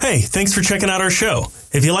Hey, thanks for checking out our show.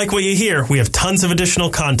 If you like what you hear, we have tons of additional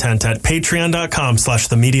content at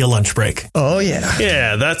patreon.com/themedialunchbreak. Oh, yeah.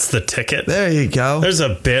 Yeah, that's the ticket. There you go. There's a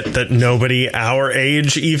bit that nobody our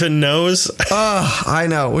age even knows. I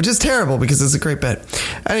know, which is terrible because it's a great bit.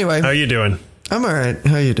 Anyway. How you doing? I'm all right.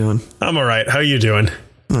 How you doing? I'm all right. How you doing?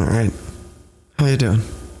 All right. How you doing?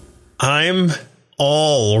 I'm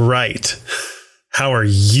all right. How are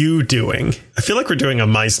you doing? I feel like we're doing a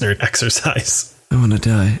Meisner exercise. I want to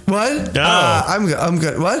die. What? No. I'm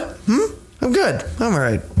good. What? I'm good. I'm all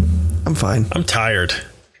right. I'm fine. I'm tired.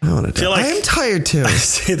 I want to die. I am tired too. I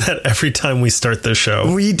say that every time we start the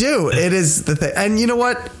show. We do. It is the thing. And you know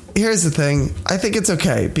what? Here's the thing. I think it's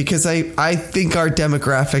okay because I think our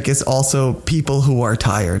demographic is also people who are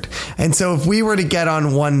tired. And so if we were to get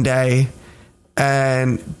on one day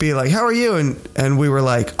and be like, how are you? And we were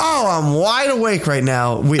like, oh, I'm wide awake right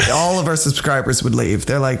now. All of our subscribers would leave.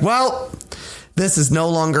 They're like, well, this is no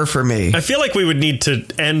longer for me. I feel like we would need to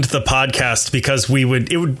end the podcast because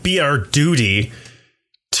it would be our duty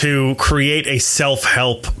to create a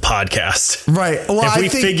self-help podcast. Right. Well, if we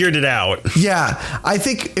figured it out. Yeah. I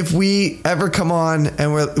think if we ever come on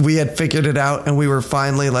and we had figured it out and we were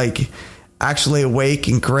finally like actually awake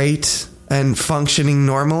and great and functioning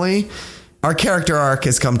normally, our character arc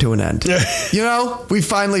has come to an end. You know, we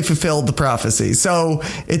finally fulfilled the prophecy. So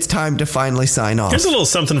it's time to finally sign off. Here's a little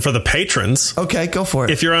something for the patrons. Okay, go for it.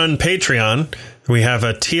 If you're on Patreon, we have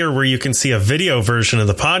a tier where you can see a video version of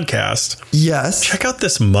the podcast. Yes. Check out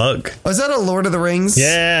this mug. Oh, is that a Lord of the Rings?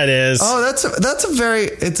 Yeah, it is. Oh, it's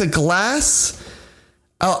a glass.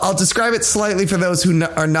 I'll describe it slightly for those who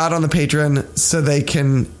are not on the Patreon so they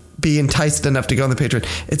can be enticed enough to go on the Patreon.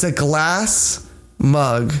 It's a glass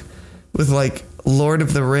mug with like Lord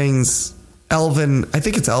of the Rings, I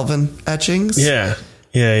think it's elven etchings. Yeah.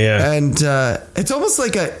 And it's almost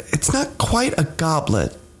like it's not quite a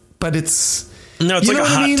goblet, but it's... No, it's like a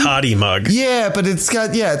hot toddy mug. Yeah, but it's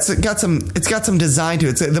got some design to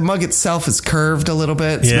it. The mug itself is curved a little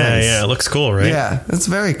bit. It's nice. Yeah, it looks cool, right? Yeah, it's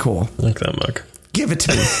very cool. I like that mug. Give it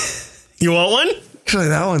to me. You want one? Actually,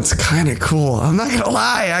 that one's kind of cool. I'm not going to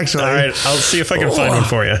lie, actually. All right, I'll see if I can find one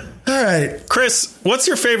for you. All right. Chris, what's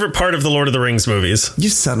your favorite part of the Lord of the Rings movies? You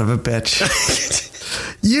son of a bitch.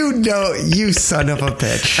 You son of a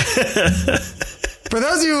bitch. For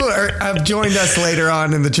those of you who have joined us later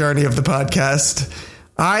on in the journey of the podcast,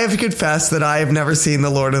 I have confessed that I have never seen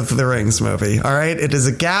the Lord of the Rings movie. All right. It is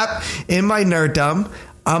a gap in my nerddom.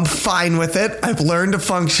 I'm fine with it. I've learned to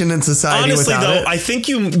function in society without it. Honestly, though, I think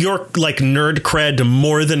your like nerd cred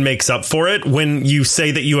more than makes up for it when you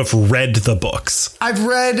say that you have read the books. I've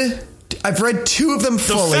read two of them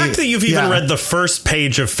fully. The fact that you've even read the first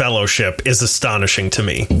page of Fellowship is astonishing to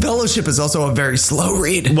me. Fellowship is also a very slow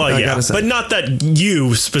read. Well, yeah, but not that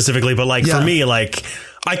you specifically, but like for me, like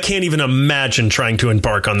I can't even imagine trying to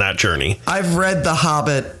embark on that journey. I've read The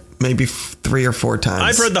Hobbit maybe 3 or 4 times.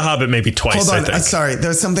 I've read The Hobbit maybe twice. Hold on, I think. Sorry,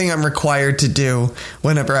 there's something I'm required to do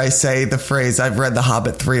whenever I say the phrase "I've read The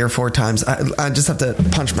Hobbit 3 or 4 times." I just have to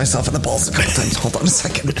punch myself in the balls a couple times. Hold on a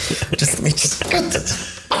second. Let me just.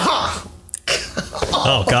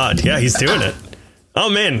 Oh God, yeah, he's doing it.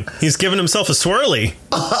 Oh man, he's giving himself a swirly.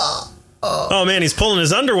 Oh man, he's pulling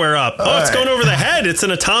his underwear up. Oh, it's going over the head. It's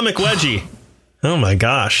an atomic wedgie. Oh my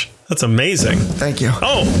gosh, that's amazing. Thank you.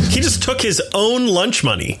 Oh, he just took his own lunch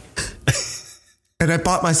money. And I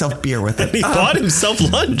bought myself beer with it. And he bought himself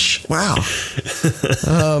lunch. Wow.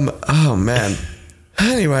 Oh man.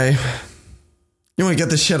 Anyway, you want to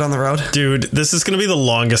get this shit on the road? Dude, this is going to be the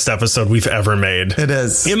longest episode we've ever made. It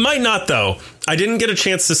is. It might not, though. I didn't get a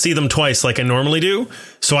chance to see them twice like I normally do,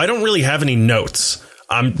 so I don't really have any notes.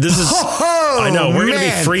 I know, we're going to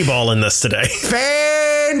be freeballing this today.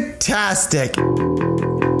 Fantastic.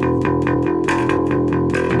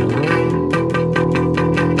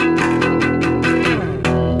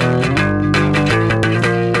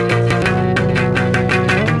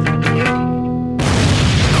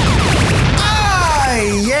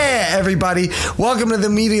 Everybody, welcome to the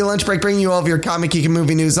Media Lunch Break, bringing you all of your comic geek and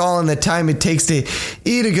movie news all in the time it takes to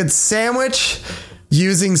eat a good sandwich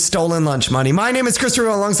using stolen lunch money. My name is Chris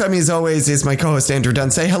Rue. Alongside me, as always, is my co-host Andrew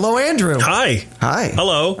Dunn. Say hello, Andrew. Hi.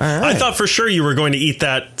 Hello. Right. I thought for sure you were going to eat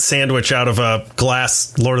that sandwich out of a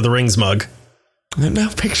glass Lord of the Rings mug. I'm now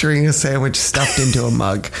picturing a sandwich stuffed into a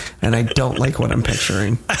mug, and I don't like what I'm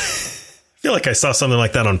picturing. I feel like I saw something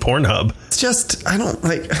like that on Pornhub. It's just, I don't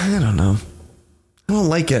know. I don't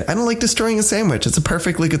like it. I don't like destroying a sandwich. It's a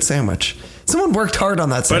perfectly good sandwich. Someone worked hard on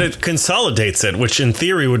that sandwich. But it consolidates it, which in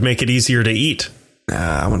theory would make it easier to eat.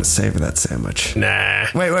 Nah, I want to savor that sandwich. Nah.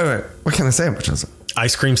 Wait. What kind of sandwich is it?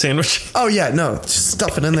 Ice cream sandwich. Oh, yeah. No, just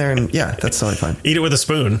stuff it in there. And yeah, that's totally fine. Eat it with a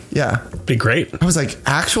spoon. Yeah. Be great. I was like,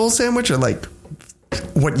 actual sandwich or like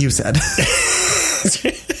what you said?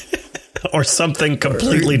 Or something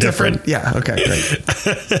completely different. Yeah. Okay, great.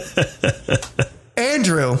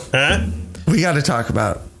 Andrew, we got to talk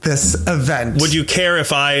about this event. Would you care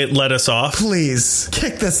if I let us off? Please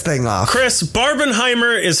kick this thing off. Chris,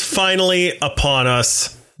 Barbenheimer is finally upon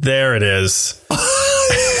us. There it is.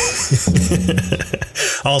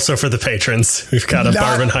 Also for the patrons, we've got a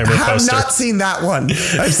Barbenheimer poster. I've not seen that one.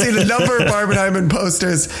 I've seen a number of Barbenheimer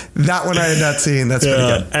posters. That one I had not seen. That's pretty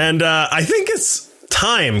good. And I think it's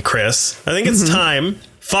time, Chris. I think it's time,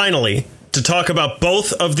 finally, to talk about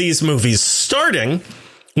both of these movies, starting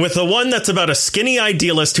with the one that's about a skinny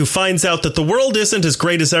idealist who finds out that the world isn't as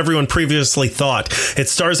great as everyone previously thought. It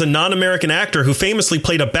stars a non-American actor who famously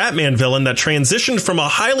played a Batman villain that transitioned from a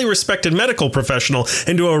highly respected medical professional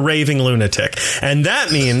into a raving lunatic. And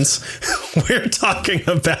that means we're talking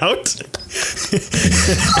about...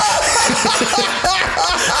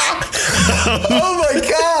 Oh my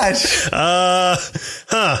gosh.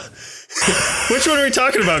 Which one are we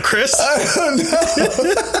talking about, Chris? I don't know.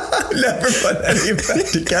 I've never put any of that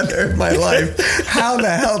together in my life. How the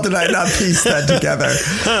hell did I not piece that together?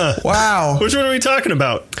 Wow. Which one are we talking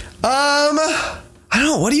about? I don't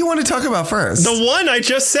know. What do you want to talk about first? The one I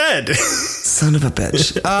just said. Son of a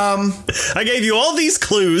bitch. I gave you all these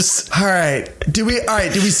clues. All right. Do we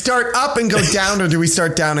start up and go down, or do we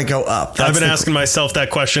start down and go up? I've been asking myself that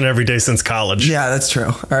question every day since college. Yeah, that's true.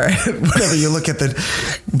 All right. Whatever. You look at the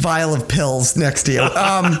vial of pills next to you.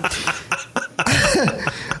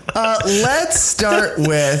 Let's start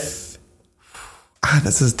with...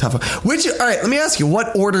 this is a tough one. All right, let me ask you,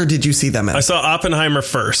 what order did you see them in? I saw Oppenheimer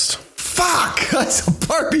first. Fuck! I saw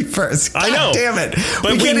Barbie first. God, I know. Damn it.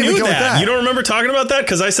 But we can't knew even go with that. You don't remember talking about that?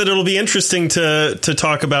 Because I said it'll be interesting to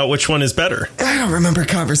talk about which one is better. I don't remember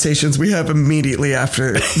conversations we have immediately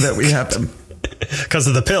after that we have them. Because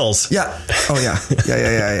of the pills. Yeah. Oh, yeah.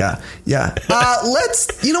 Yeah.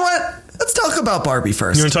 You know what? Let's talk about Barbie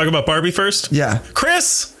first. You want to talk about Barbie first? Yeah.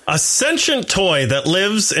 Chris, a sentient toy that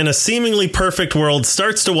lives in a seemingly perfect world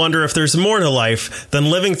starts to wonder if there's more to life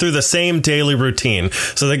than living through the same daily routine.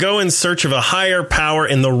 So they go in search of a higher power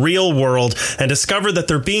in the real world and discover that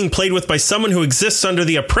they're being played with by someone who exists under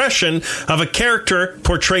the oppression of a character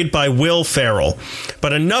portrayed by Will Ferrell.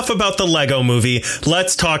 But enough about the Lego movie.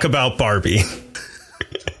 Let's talk about Barbie.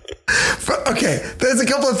 Okay, there's a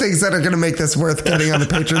couple of things that are going to make this worth getting on the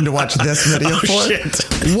Patreon to watch this video for. Shit.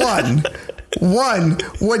 One,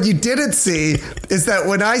 what you didn't see is that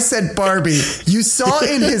when I said Barbie, you saw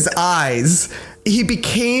in his eyes, he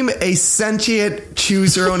became a sentient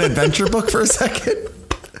choose your own adventure book for a second.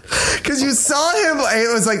 Because you saw him,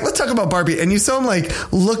 it was like, let's talk about Barbie. And you saw him like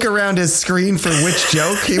look around his screen for which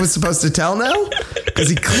joke he was supposed to tell now. Because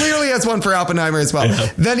he clearly has one for Oppenheimer as well.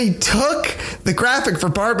 Yeah. Then he took the graphic for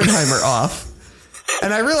Barbenheimer off.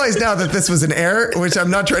 And I realize now that this was an error, which I'm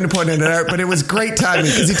not trying to point at an error, but it was great timing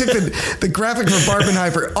because he took the graphic for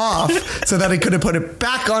Barbenheimer off so that he could have put it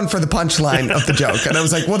back on for the punchline of the joke. And I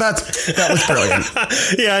was like, well, that was brilliant.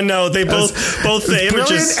 Yeah, no, they both the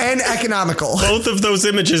images brilliant and economical. Both of those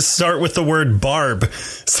images start with the word Barb.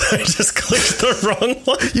 So I just clicked the wrong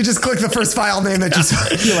one. You just click the first file name that you saw.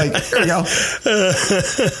 You're like, here we go.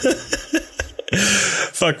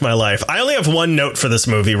 Fuck my life. I only have one note for this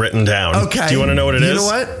movie written down. Okay. Do you want to know what it is? You know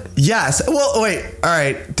what? Yes. Well, wait. All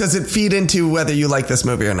right. Does it feed into whether you like this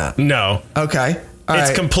movie or not? No. Okay.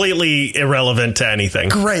 It's completely irrelevant to anything.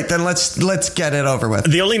 Great. Then let's get it over with.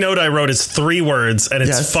 The only note I wrote is 3 words, and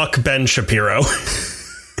it's fuck Ben Shapiro.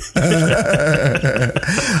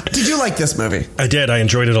 Did you like this movie? I did. I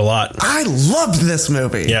enjoyed it a lot. I loved this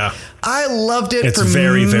movie. Yeah. I loved it for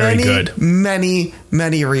very, very good. Many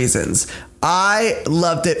reasons. I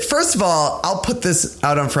loved it. First of all, I'll put this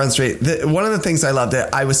out on Front Street. One of the things I loved it,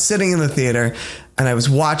 I was sitting in the theater and I was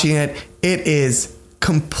watching it. It is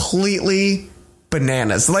completely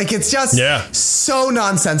bananas. Like, it's just so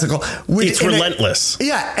nonsensical. It's relentless.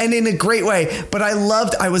 And in a great way. But I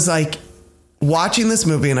was like watching this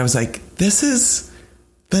movie and I was like, this is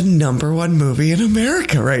the #1 movie in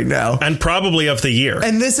America right now. And probably of the year.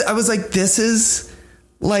 And I was like, this is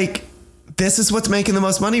what's making the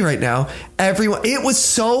most money right now. It was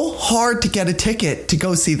so hard to get a ticket to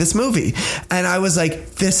go see this movie. And I was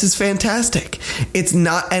like, this is fantastic. It's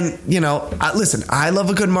not, and listen, I love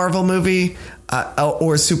a good Marvel movie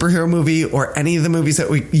or a superhero movie or any of the movies that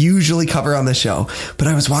we usually cover on the show. But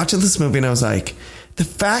I was watching this movie and I was like, the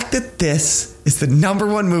fact that this is the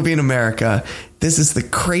 #1 movie in America, this is the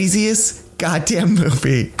craziest goddamn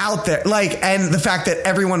movie out there. Like, and the fact that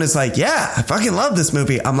everyone is like, yeah, I fucking love this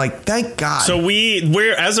movie. I'm like, thank God. So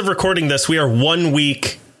we're as of recording this, we are 1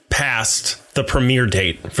 week past the premiere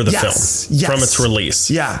date for the film from its release.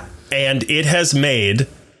 Yeah. And it has made,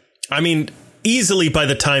 I mean, easily by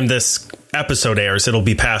the time this episode airs, it'll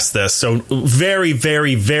be past this. So very,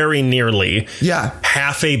 very, very nearly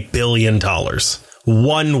 $500 million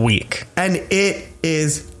 1 week. And it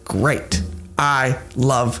is great. I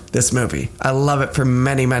love this movie. I love it for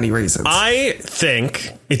many, many reasons. I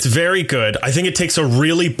think it's very good. I think it takes a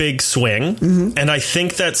really big swing. Mm-hmm. And I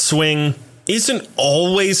think that swing isn't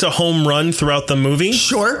always a home run throughout the movie.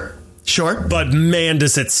 Sure. But man,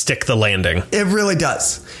 does it stick the landing. It really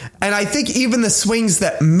does. And I think even the swings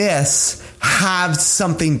that miss have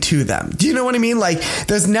something to them. Do you know what I mean? Like,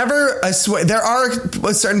 there's never a swing. There are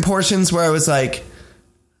certain portions where I was like,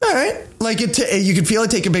 all right, like you can feel it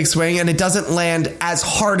take a big swing and it doesn't land as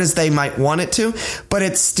hard as they might want it to, but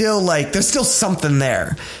it's still like there's still something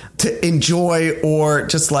there to enjoy or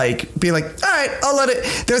just like be like, all right, I'll let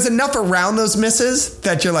it. There's enough around those misses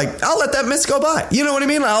that you're like, I'll let that miss go by. You know what I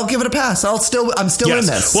mean? I'll give it a pass. I'm still in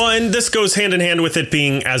this. Well, and this goes hand in hand with it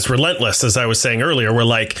being as relentless as I was saying earlier, where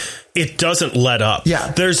like it doesn't let up.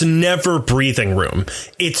 Yeah. There's never breathing room.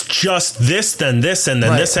 It's just this, then this, and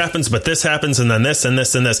then this happens, but this happens, and then this, and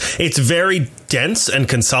this, and this. It's very dense and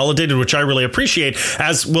consolidated, which I really appreciate,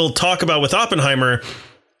 as we'll talk about with Oppenheimer.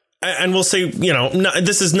 And we'll say, you know,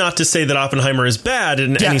 this is not to say that Oppenheimer is bad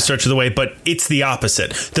in any stretch of the way, but it's the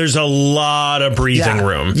opposite. There's a lot of breathing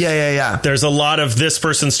room. Yeah. There's a lot of this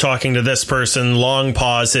person's talking to this person, long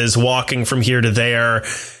pauses, walking from here to there.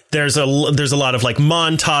 There's a lot of like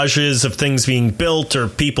montages of things being built or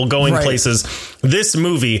people going places. This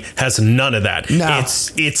movie has none of that. No.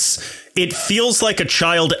 It feels like a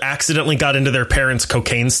child accidentally got into their parents'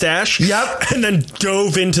 cocaine stash. Yep. And then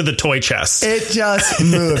dove into the toy chest. It just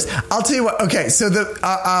moves. I'll tell you what. Okay. So I'm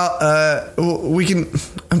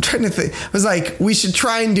trying to think. I was like, we should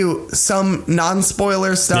try and do some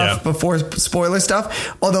non-spoiler stuff before spoiler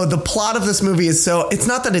stuff. Although the plot of this movie is it's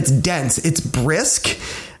not that it's dense, it's brisk,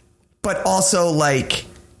 but also like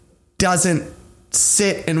doesn't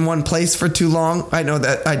sit in one place for too long. I know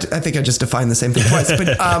that I think I just defined the same thing twice,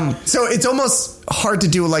 but so it's almost hard to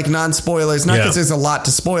do like non-spoilers, not because there's a lot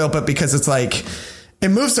to spoil, but because it's like it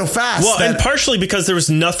moves so fast. Well, and partially because there was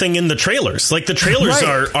nothing in the trailers. Like the trailers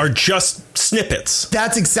are just snippets.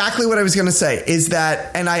 That's exactly what I was going to say, is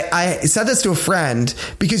that, and I said this to a friend,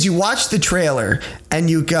 because you watch the trailer and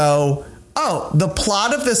you go, oh, the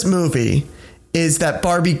plot of this movie is that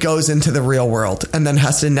Barbie goes into the real world and then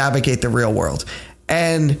has to navigate the real world.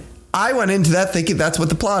 And I went into that thinking that's what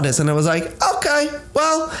the plot is. And I was like, okay,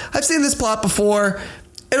 well, I've seen this plot before.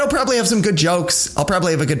 It'll probably have some good jokes. I'll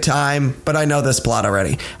probably have a good time, but I know this plot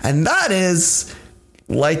already. And that is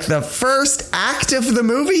like the first act of the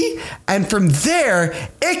movie. And from there,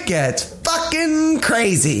 it gets fucking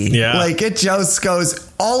crazy. Yeah. Like it just goes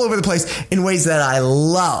all over the place in ways that I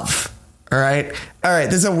love. All right.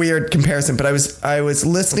 This is a weird comparison, but I was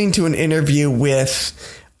listening to an interview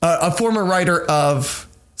with a former writer of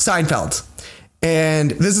Seinfeld.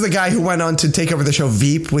 And this is the guy who went on to take over the show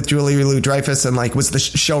Veep with Julia Louis-Dreyfus and like was the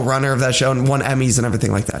showrunner of that show and won Emmys and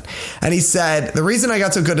everything like that. And he said, the reason I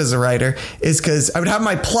got so good as a writer is because I would have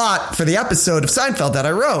my plot for the episode of Seinfeld that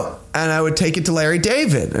I wrote and I would take it to Larry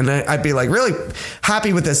David and I'd be like really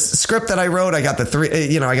happy with this script that I wrote. I got the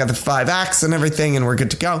 5 acts and everything and we're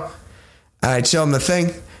good to go. I'd show him the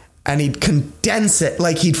thing and he'd condense it.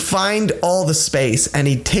 Like he'd find all the space and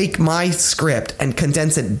he'd take my script and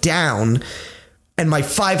condense it down. And my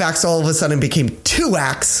 5 acts all of a sudden became 2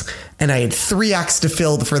 acts. And I had 3 acts to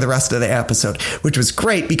fill for the rest of the episode, which was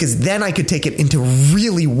great because then I could take it into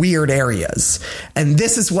really weird areas. And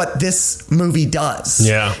this is what this movie does.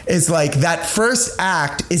 Yeah. Is like that first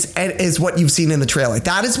act is what you've seen in the trailer.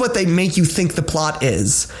 That is what they make you think the plot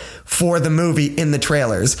is for the movie in the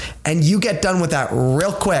trailers. And you get done with that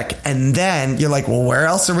real quick. And then you're like, well, where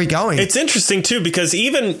else are we going? It's interesting, too, because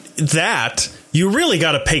even that, you really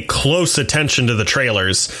got to pay close attention to the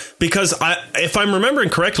trailers, because if I'm remembering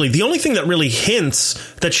correctly, the only thing that really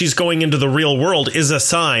hints that she's going into the real world is a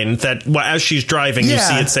sign that as she's driving, you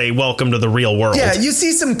see it say, welcome to the real world. Yeah, you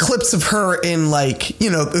see some clips of her in like,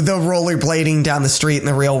 the rollerblading down the street in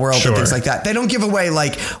the real world and things like that. They don't give away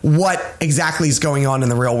like what exactly is going on in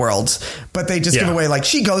the real world, but they just give away like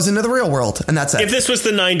she goes into the real world and that's it. If this was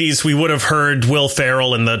the 90s, we would have heard Will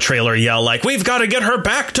Ferrell in the trailer yell like, we've got to get her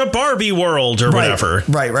back to Barbie world or whatever.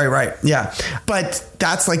 Right. Yeah. But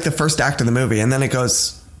that's like the first act of the movie. And then it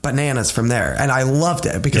goes bananas from there. And I loved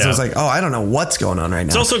it because I was like, oh, I don't know what's going on right now.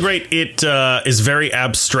 It's also great. It is very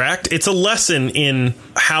abstract. It's a lesson in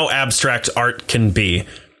how abstract art can be.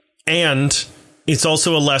 And it's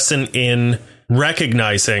also a lesson in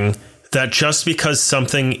recognizing that just because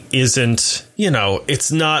something isn't,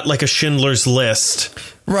 it's not like a Schindler's List.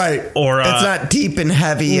 Right. Or it's not deep and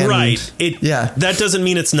heavy. And, right. That doesn't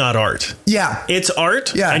mean it's not art. Yeah. It's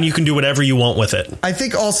art. Yeah. And you can do whatever you want with it. I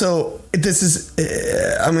think also this is,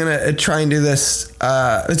 I'm going to try and do this.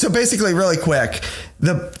 So basically really quick,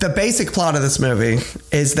 the basic plot of this movie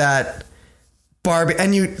is that Barbie,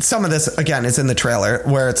 and some of this again is in the trailer,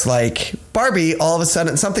 where it's like Barbie, all of a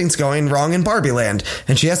sudden something's going wrong in Barbie land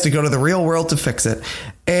and she has to go to the real world to fix it.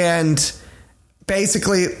 And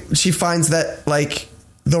basically she finds that like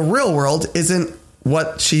the real world isn't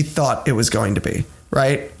what she thought it was going to be.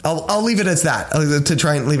 Right. I'll leave it as that, to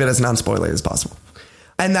try and leave it as non-spoiler as possible.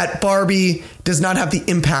 And that Barbie does not have the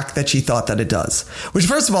impact that she thought that it does. Which,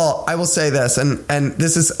 first of all, I will say this, and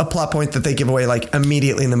this is a plot point that they give away like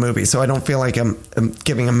immediately in the movie, so I don't feel like I'm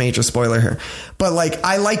giving a major spoiler here. But like,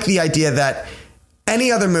 I like the idea that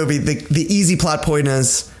any other movie, the easy plot point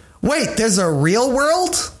is, wait, there's a real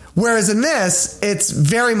world? Whereas in this, it's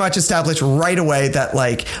very much established right away that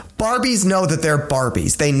like Barbies know that they're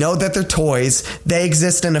Barbies. They know that they're toys. They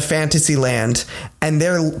exist in a fantasy land, and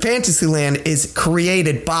their fantasy land is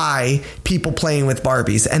created by people playing with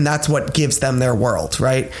Barbies. And that's what gives them their world.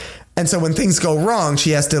 Right. And so when things go wrong, she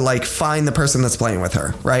has to like find the person that's playing with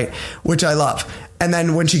her. Right. Which I love. And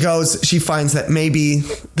then when she goes, she finds that maybe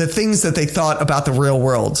the things that they thought about the real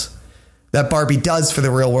world that Barbie does for the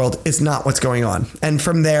real world is not what's going on. And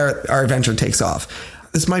from there, our adventure takes off.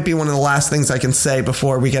 This might be one of the last things I can say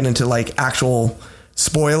before we get into like actual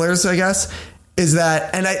spoilers, I guess, is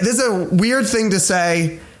that, and this is a weird thing to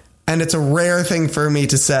say, and it's a rare thing for me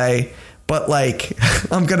to say, but like,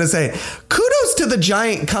 I'm going to say kudos to the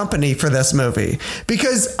giant company for this movie,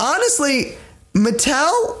 because honestly,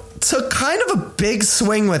 Mattel took kind of a big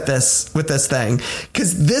swing with this thing,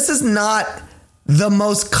 because this is not the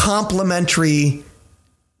most complimentary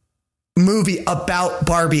movie about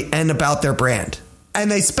Barbie and about their brand.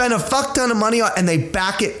 And they spend a fuck ton of money on, and they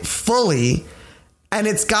back it fully. And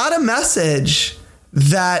it's got a message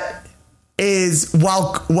that is,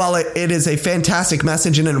 while it is a fantastic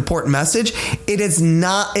message and an important message, it is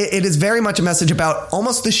very much a message about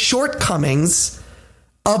almost the shortcomings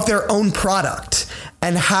of their own product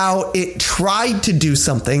and how it tried to do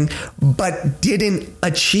something but didn't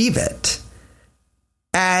achieve it.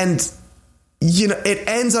 And, it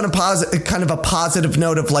ends on a positive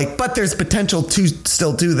note of like, but there's potential to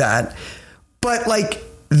still do that. But like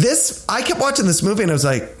this, I kept watching this movie and I was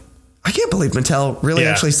like, I can't believe Mattel really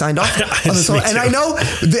actually signed off on this one. And I know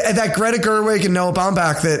that Greta Gerwig and Noah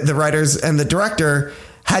Baumbach, the writers and the director,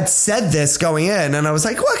 had said this going in, and I was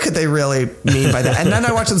like, what could they really mean by that? And then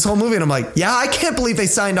I watched this whole movie and I'm like, yeah, I can't believe they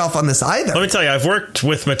signed off on this either. Let me tell you, I've worked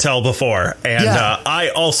with Mattel before, and I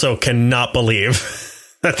also cannot believe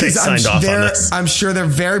that they signed off on this. I'm sure they're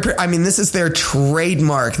this is their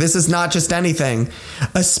trademark. This is not just anything,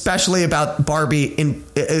 especially about Barbie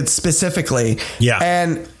specifically. Yeah.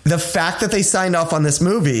 And the fact that they signed off on this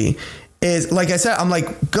movie is, like I said, I'm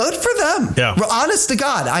like, good for them. Yeah. Honest to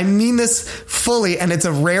God, I mean this fully, and it's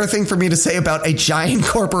a rare thing for me to say about a giant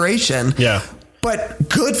corporation. Yeah. But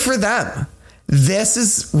good for them. This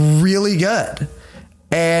is really good.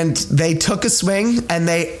 And they took a swing and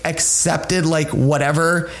they accepted like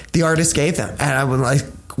whatever the artist gave them. And I was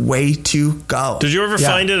like, way to go. Did you ever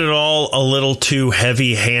find it at all a little too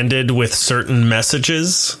heavy-handed with certain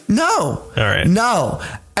messages? No. All right. No.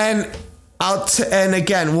 And and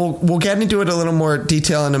again, we'll get into it a little more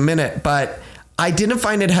detail in a minute, but I didn't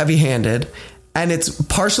find it heavy-handed, and it's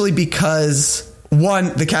partially because,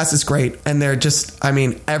 one, the cast is great, and they're just,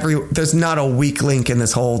 there's not a weak link in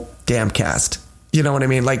this whole damn cast. You know what I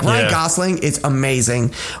mean? Like, Ryan Gosling is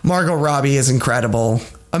amazing. Margot Robbie is incredible.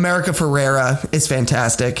 America Ferrera is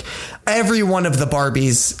fantastic. Every one of the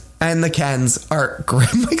Barbies and the Kens are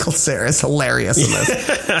great. Michael Cera is hilarious in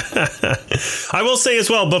this. I will say as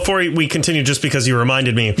well, before we continue, just because you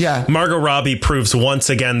reminded me, Margot Robbie proves once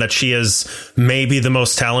again that she is maybe the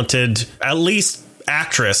most talented, at least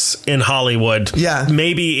actress in Hollywood. Yeah.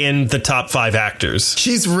 Maybe in the top 5 actors.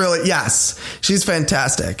 She's she's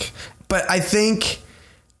fantastic. But I think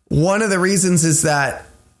one of the reasons is that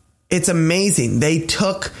it's amazing. They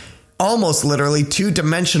took almost literally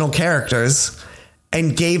 2-dimensional characters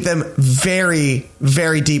and gave them very,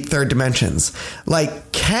 very deep third dimensions.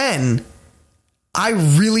 Like Ken, I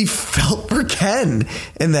really felt for Ken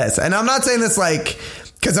in this. And I'm not saying this like,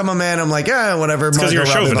 because I'm a man, I'm like, whatever. It's because you're a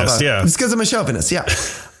chauvinist, It's because I'm a chauvinist,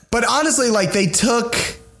 But honestly, like they took.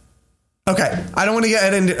 Okay, I don't want to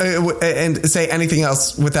get into and say anything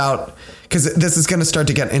else without, because this is going to start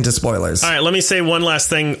to get into spoilers. All right, let me say one last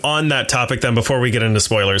thing on that topic then before we get into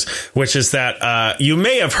spoilers, which is that you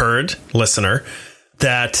may have heard, listener,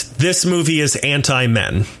 that this movie is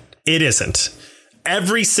anti-men. It isn't.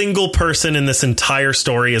 Every single person in this entire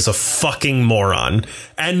story is a fucking moron,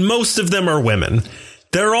 and most of them are women.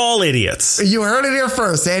 They're all idiots. You heard it here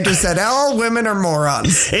first. Andrew said all women are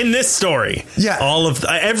morons. In this story, yeah,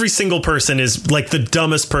 every single person is like the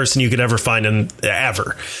dumbest person you could ever find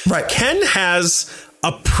ever. Right. Ken has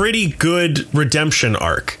a pretty good redemption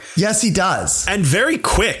arc. Yes, he does. And very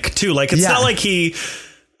quick, too. Like, it's not like he,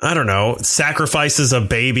 I don't know, sacrifices a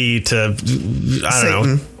baby to, I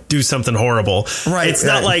don't know, do something horrible. Right. It's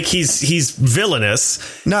not like he's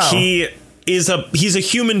villainous. No. He's a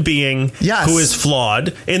human being who is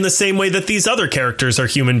flawed in the same way that these other characters are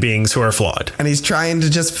human beings who are flawed. And he's trying to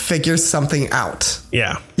just figure something out.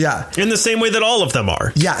 Yeah. Yeah. In the same way that all of them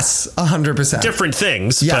are. Yes. 100%. Different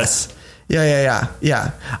things. Yes. But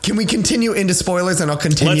Yeah. Can we continue into spoilers and I'll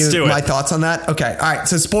continue my thoughts on that? Okay. All right.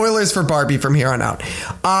 So spoilers for Barbie from here on out.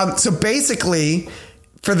 So basically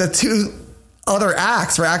for the two other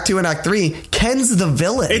acts, for Act 2 and Act 3, Ken's the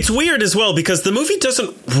villain. It's weird as well because the movie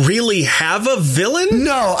doesn't really have a villain.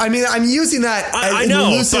 No, I mean, I'm using that. I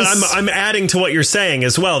know, but I'm adding to what you're saying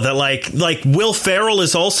as well, that like Will Ferrell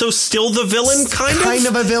is also still the villain, kind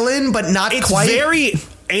of a villain, but not quite. It's very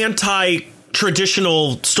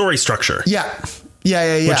anti-traditional story structure. Yeah.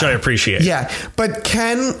 Which I appreciate. Yeah. But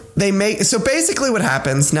so basically what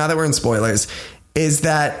happens, now that we're in spoilers, is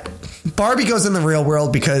that Barbie goes in the real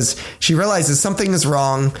world because she realizes something is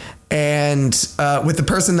wrong and with the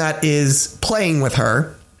person that is playing with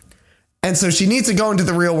her. And so she needs to go into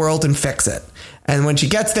the real world and fix it. And when she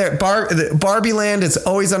gets there, Barbie Land is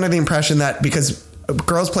always under the impression that because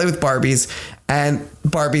girls play with Barbies and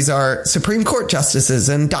Barbies are Supreme Court justices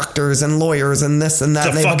and doctors and lawyers and this and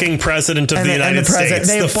that. The fucking president of the United States.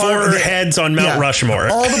 The four heads on Mount Rushmore.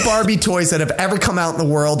 All the Barbie toys that have ever come out in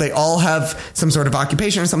the world, they all have some sort of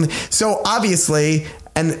occupation or something. So obviously,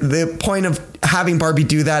 and the point of having Barbie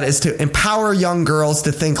do that is to empower young girls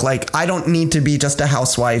to think like, I don't need to be just a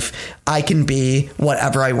housewife. I can be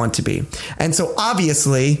whatever I want to be. And so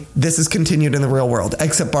obviously this is continued in the real world,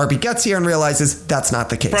 except Barbie gets here and realizes that's not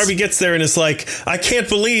the case. Barbie gets there and is like, I can't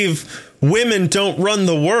believe women don't run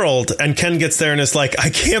the world. And Ken gets there and is like,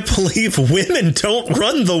 I can't believe women don't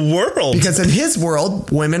run the world. Because in his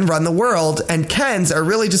world, women run the world and Ken's are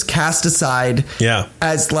really just cast aside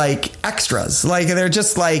as like extras. Like they're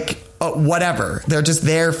just like whatever. They're just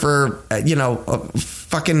there for,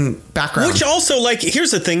 fucking background. Which also, like,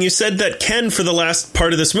 here's the thing. You said that Ken for the last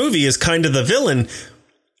part of this movie is kind of the villain.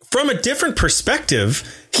 From a different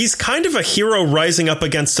perspective, he's kind of a hero rising up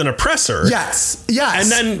against an oppressor. Yes.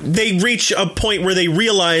 And then they reach a point where they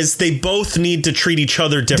realize they both need to treat each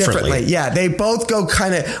other differently. Yeah, they both go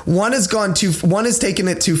one has taken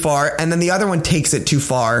it too far, and then the other one takes it too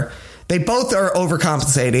far. They both are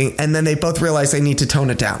overcompensating, and then they both realize they need to tone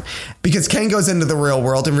it down. Because Ken goes into the real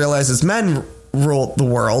world and realizes men rule the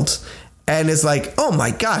world, and is like, oh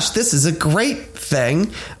my gosh, this is a great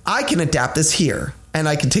thing. I can adapt this here. And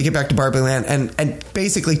I can take it back to Barbie Land and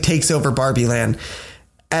basically takes over Barbie Land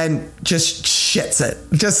and just shits it.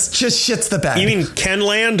 Just shits the bed. You mean Ken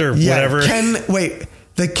Land or whatever? The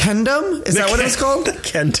Kendom? Is that what it was called? The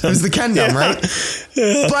Kendom. It was the Kendom, right?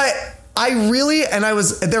 Yeah. But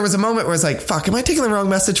there was a moment where I was like, fuck, am I taking the wrong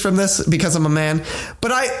message from this because I'm a man?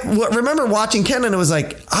 But I remember watching Ken and it was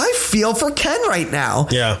like, I feel for Ken right now.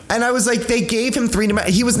 Yeah. And I was like, they gave him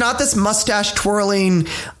he was not this mustache twirling,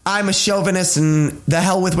 I'm a chauvinist and the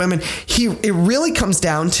hell with women. It really comes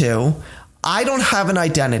down to, I don't have an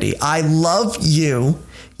identity. I love you.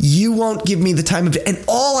 You won't give me the time of day. And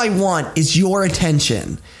all I want is your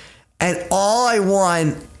attention. And all I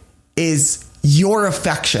want is your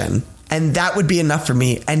affection. And that would be enough for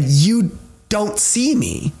me. And you don't see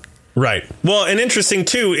me. Right. Well, and interesting,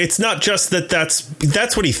 too, it's not just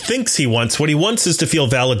that's what he thinks he wants. What he wants is to feel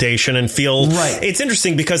validation and feel. Right. It's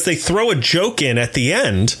interesting because they throw a joke in at the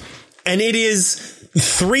end and it is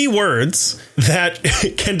 3 words that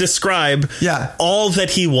can describe all that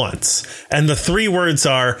he wants. And the 3 words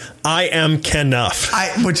are, I am Kenuff.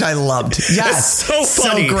 Which I loved. Yes. It's so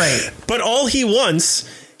funny. So great. But all he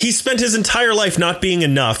wants. He spent his entire life not being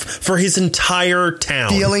enough for his entire town.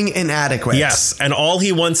 Feeling inadequate. Yes. And all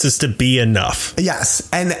he wants is to be enough. Yes.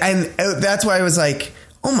 And that's why I was like,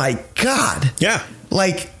 oh my God. Yeah.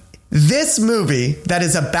 Like this movie that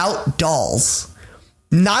is about dolls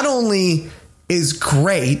not only is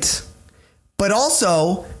great, but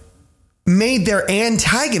also made their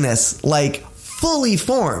antagonists like fully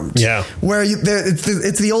formed. Yeah. Where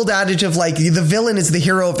it's the old adage of like the villain is the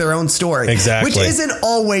hero of their own story. Exactly. Which isn't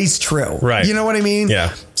always true. Right. You know what I mean?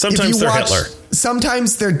 Yeah. Sometimes they're Hitler.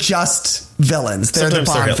 Sometimes they're just villains. They're Sometimes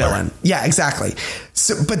the Bond they're villain. Yeah, exactly.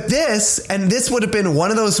 So, but this would have been one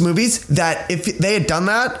of those movies that if they had done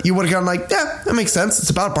that, you would have gone like, yeah, that makes sense. It's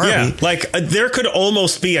about Barbie. Yeah, like there could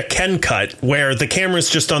almost be a Ken cut where the camera's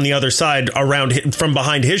just on the other side from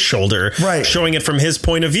behind his shoulder, right, showing it from his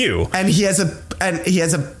point of view. And he has a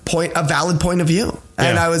valid point of view.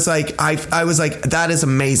 And I was like, I was like, that is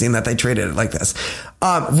amazing that they treated it like this.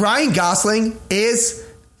 Ryan Gosling is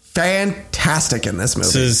fantastic in this movie.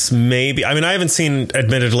 This is maybe, I mean, I haven't seen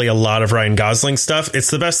admittedly a lot of Ryan Gosling stuff.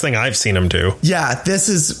 It's the best thing I've seen him do. Yeah, this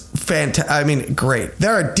is fantastic. I mean, great.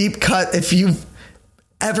 There are deep cut. If you've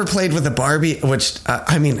ever played with a Barbie, which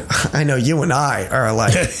I mean, I know you and I are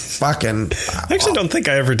like fucking. I actually don't think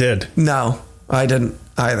I ever did. No, I didn't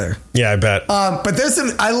either. Yeah, I bet. But there's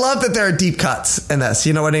I love that there are deep cuts in this.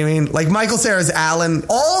 You know what I mean? Like Michael Cera's Alan.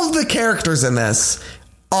 All of the characters in this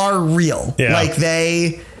are real. Yeah. Like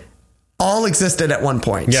they all existed at one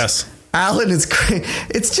point. Yes. Alan is great.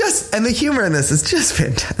 It's just, and the humor in this is just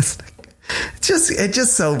fantastic. It's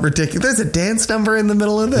just so ridiculous. There's a dance number in the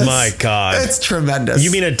middle of this. My God. It's tremendous.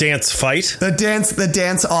 You mean a dance fight? The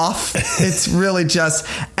dance off. It's really just,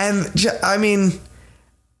 I mean,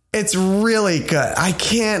 it's really good.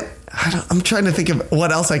 I'm trying to think of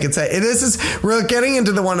what else I could say. We're getting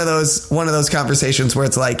into one of those conversations where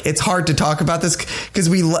it's like, it's hard to talk about this because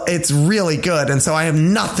it's really good. And so I have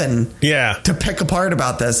nothing to pick apart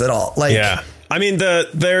about this at all. Like, yeah, I mean,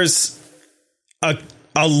 there's a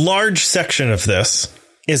large section of this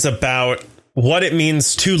is about what it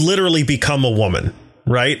means to literally become a woman.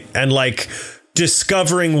 Right. And like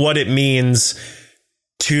discovering what it means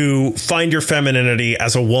to find your femininity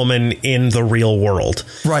as a woman in the real world.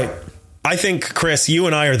 Right. I think, Chris, you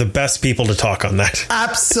and I are the best people to talk on that.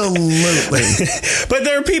 Absolutely. But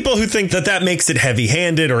there are people who think that makes it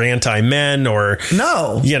heavy-handed or anti-men or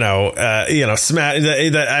no.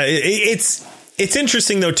 It's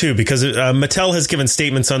interesting, though, too, because Mattel has given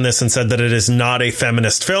statements on this and said that it is not a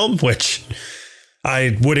feminist film, which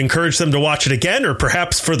I would encourage them to watch it again or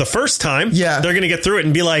perhaps for the first time. Yeah. They're going to get through it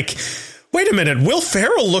and be like, wait a minute, Will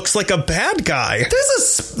Ferrell looks like a bad guy.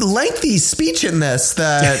 There's a lengthy speech in this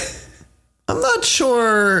that I'm not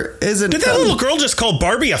sure isn't. Did that little girl just call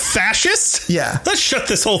Barbie a fascist? Yeah. Let's shut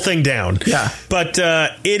this whole thing down. Yeah. But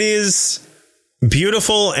it is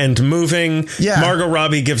beautiful and moving. Yeah. Margot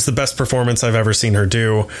Robbie gives the best performance I've ever seen her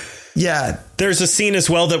do. Yeah. There's a scene as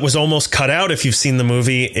well that was almost cut out if you've seen the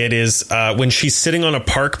movie. It is when she's sitting on a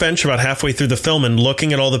park bench about halfway through the film and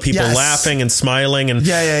looking at all the people laughing and smiling. And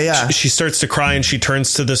she starts to cry and she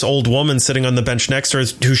turns to this old woman sitting on the bench next to her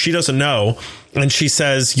who she doesn't know. And she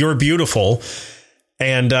says, "You're beautiful."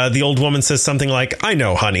 And the old woman says something like, "I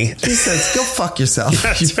know, honey." She says, "Go fuck yourself."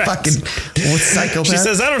 You fucking psychopath. She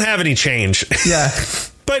says, "I don't have any change." Yeah.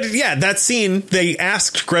 But yeah, that scene, they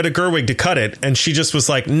asked Greta Gerwig to cut it, and she just was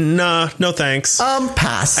like, "Nah, no thanks."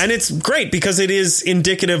 Pass. And it's great because it is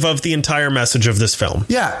indicative of the entire message of this film.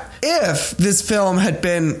 Yeah. If this film had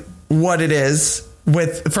been what it is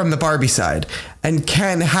from the Barbie side, and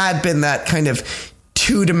Ken had been that kind of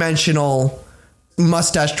two-dimensional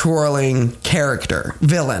mustache twirling character,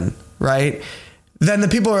 villain, right? Then the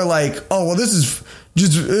people are like, "Oh, well, this is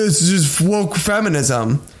just woke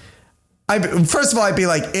feminism." First of all, I'd be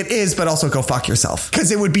like, it is, but also go fuck yourself,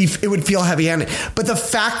 because it would feel heavy-handed. But the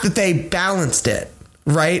fact that they balanced it,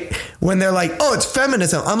 right? When they're like, "Oh, it's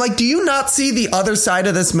feminism," I'm like, do you not see the other side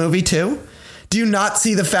of this movie too? Do you not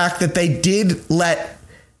see the fact that they did let,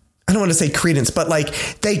 I don't want to say credence, but like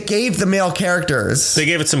they gave the male characters, they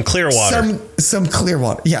gave it some clear water, some clear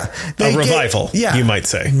water. Yeah. A revival. You might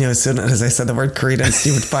say. I knew as soon as I said the word credence,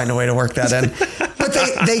 you would find a way to work that in. But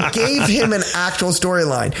they gave him an actual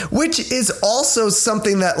storyline, which is also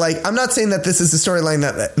something that, like, I'm not saying that this is a storyline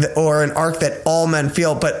that or an arc that all men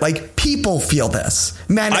feel, but like people feel this,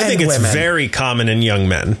 men and women. I think it's very common in young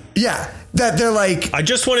men. Yeah. That they're like, I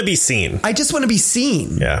just want to be seen. I just want to be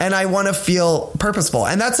seen. Yeah. And I want to feel purposeful.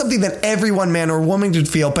 And that's something that everyone, man or woman, could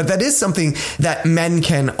feel. But that is something that men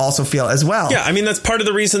can also feel as well. Yeah. I mean, that's part of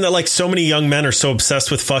the reason that like so many young men are so obsessed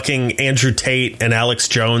with fucking Andrew Tate and Alex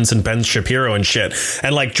Jones and Ben Shapiro and shit.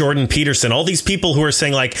 And like Jordan Peterson, all these people who are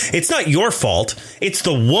saying like, it's not your fault. It's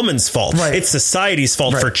the woman's fault. Right. It's society's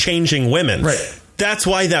fault for changing women. Right. That's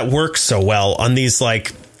why that works so well on these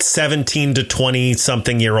like 17 to 20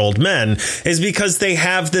 something year old men, is because they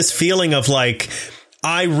have this feeling of like,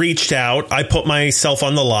 I reached out, I put myself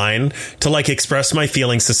on the line to like express my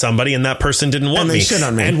feelings to somebody, and that person didn't want me. Shit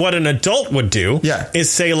on me. And what an adult would do Yeah. is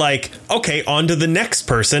say like, okay, on to the next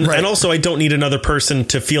person. Right. And also I don't need another person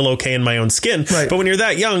to feel okay in my own skin. Right. But when you're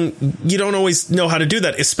that young, you don't always know how to do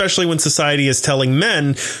that, especially when society is telling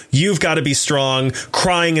men, you've got to be strong.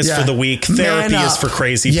 Crying is for the weak. Therapy is for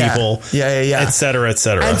crazy people. Et cetera, et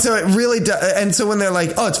cetera. And so it really does. And so when they're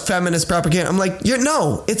like, oh, it's feminist propaganda, I'm like,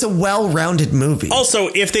 no, it's a well-rounded movie. Also,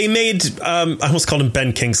 if they made, I almost called him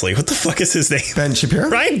Ben Kingsley. What the fuck is his name? Ben Shapiro?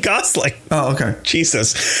 Ryan Gosling. Oh, okay.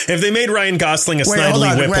 Jesus. If they made Ryan Gosling a Wait, hold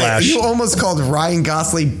snidely on. whiplash. Wait, you almost called Ryan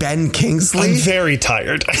Gosling Ben Kingsley? I'm very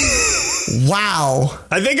tired. Wow.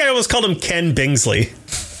 I think I almost called him Ken Bingsley.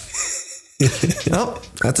 Oh,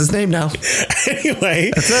 that's his name now.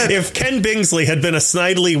 Anyway, if Ken Bingsley had been a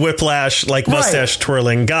snidely whiplash, like mustache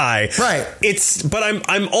twirling guy, right? But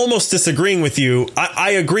I'm almost disagreeing with you.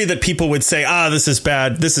 I agree that people would say, this is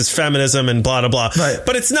bad, this is feminism and blah, blah, blah. Right.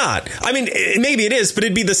 But it's not. I mean, maybe it is, but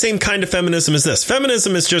it'd be the same kind of feminism as this.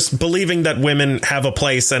 Feminism is just believing that women have a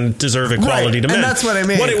place and deserve equality to men. And that's what I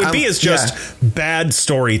mean. What it would be is just bad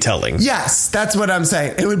storytelling. Yes, that's what I'm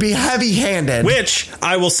saying. It would be heavy-handed. Which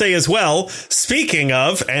I will say as well, speaking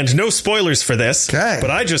of, and no spoilers for this, but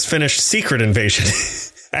I just finished Secret Invasion.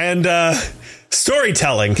 And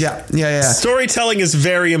storytelling. Yeah. Storytelling is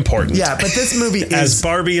very important. Yeah, but this movie is... as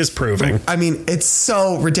Barbie is proving. I mean, it's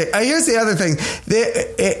so ridiculous. Here's the other thing.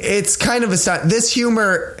 It's kind of a stunt. This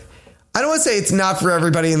humor... I don't want to say it's not for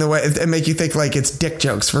everybody in the way and make you think like it's dick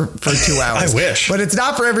jokes for 2 hours. I wish. But it's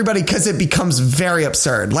not for everybody because it becomes very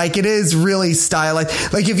absurd. Like it is really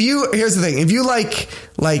stylized. Like here's the thing. If you like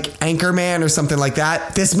Anchorman or something like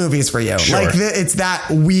that, this movie is for you. Sure. Like it's that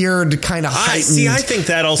weird kind of heightened I think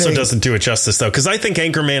that also thing. doesn't do it justice though, because I think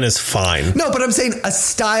Anchorman is fine. No, but I'm saying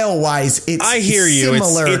style wise, it's I hear you.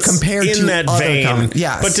 Similar it's compared in to that other vein.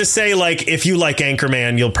 Yes. But to say like if you like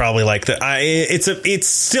Anchorman, you'll probably like that. It's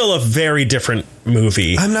still a very different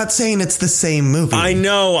movie. I'm not saying it's the same movie. I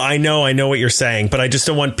know what you're saying, but I just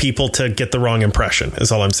don't want people to get the wrong impression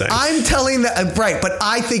is all I'm saying. I'm telling that, right, but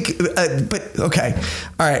I think, but okay.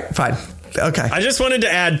 All right, fine. Okay. I just wanted to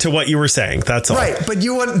add to what you were saying. That's all. Right. But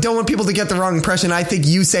don't want people to get the wrong impression. I think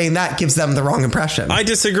you saying that gives them the wrong impression. I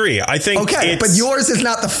disagree. I think but yours is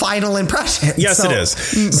not the final impression. Yes, it is.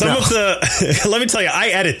 Some of the, let me tell you, I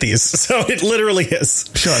edit these. So it literally is.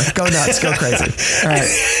 Sure. Go nuts. Go crazy. All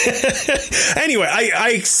right. Anyway,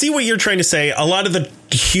 I see what you're trying to say. A lot of the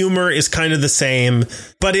humor is kind of the same,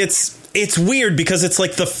 but it's weird because it's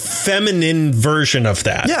like the feminine version of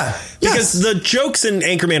that. Yeah. Because the jokes in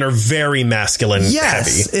Anchorman are very masculine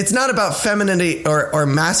heavy. It's not about femininity or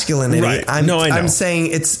masculinity. Right. I know. I'm saying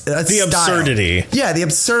it's the style. Absurdity. Yeah, the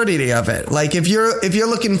absurdity of it. Like if you're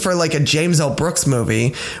looking for like a James L. Brooks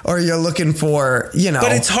movie, or you're looking for,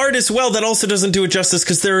 But it's hard as well. That also doesn't do it justice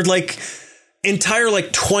because they're like entire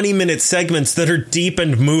 20-minute segments that are deep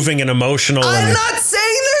and moving and emotional. I'm not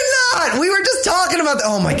saying they're not. We were just talking about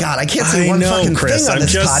oh my God, I can't say one fucking Chris, thing on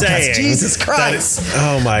this podcast. Saying Jesus Christ.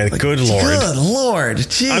 Oh my good Lord. Good Lord.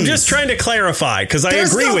 Jeez. I'm just trying to clarify because I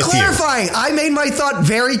agree with clarifying. you. I made my thought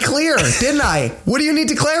very clear, didn't I? What do you need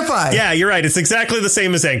to clarify? Yeah, you're right. It's exactly the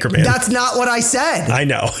same as Anchorman. That's not what I said. I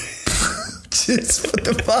know. Just what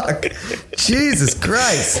the fuck? Jesus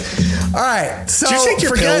Christ. All right. So did you take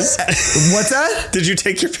your pills? What's that? Did you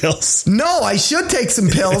take your pills? No, I should take some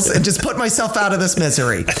pills and just put myself out of this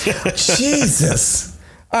misery. Jesus.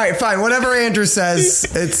 All right, fine. Whatever Andrew says,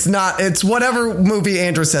 it's whatever movie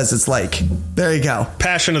Andrew says it's like. There you go.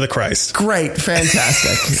 Passion of the Christ. Great.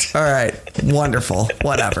 Fantastic. All right. Wonderful.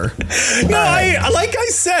 Whatever. No, like I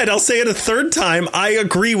said, I'll say it a third time. I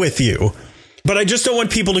agree with you. But I just don't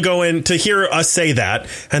want people to go in to hear us say that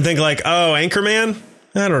and think like, oh, Anchorman?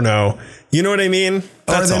 I don't know. You know what I mean?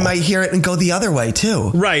 That's or they might hear it and go the other way,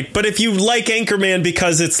 too. Right. But if you like Anchorman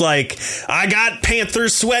because it's like, I got Panther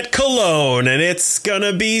Sweat cologne and it's going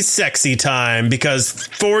to be sexy time because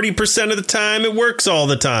 40% of the time it works all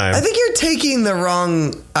the time. I think you're taking the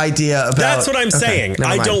wrong idea about... That's what I'm saying.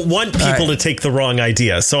 I don't want people to take the wrong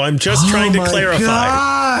idea. So I'm just trying to clarify.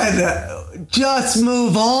 God. Just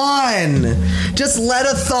move on. Just let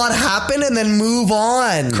a thought happen and then move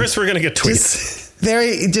on. Chris, we're going to get tweets.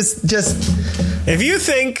 If you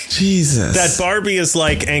think Jesus that Barbie is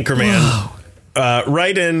like Anchorman,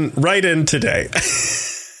 write in today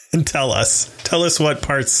and tell us what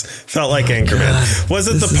parts felt like Anchorman. God, was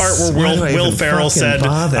it the part where Will Ferrell said,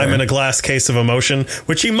 I'm in a glass case of emotion,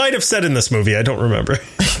 which he might have said in this movie. I don't remember.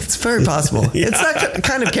 It's very possible. Yeah. It's that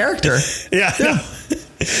kind of character. Yeah. No.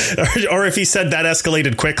 Or if he said that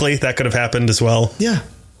escalated quickly, that could have happened as well. Yeah.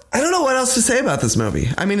 I don't know what else to say about this movie.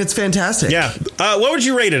 I mean, it's fantastic. Yeah. What would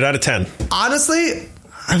you rate it out of 10? Honestly,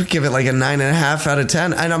 I would give it like a 9.5 out of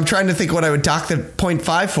 10. And I'm trying to think what I would dock the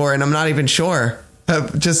 0.5 for, and I'm not even sure.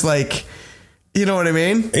 Just like, you know what I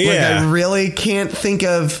mean? Yeah. Like, I really can't think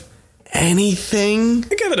of anything.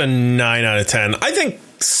 I give it a 9 out of 10. I think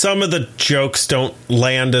some of the jokes don't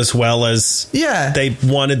land as well as they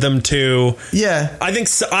wanted them to. Yeah. I think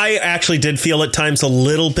I actually did feel at times a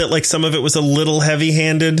little bit like some of it was a little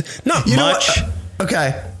heavy-handed. Not much.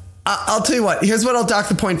 Okay. I'll tell you what. Here's what I'll dock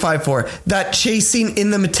the 0.5 for. That chase scene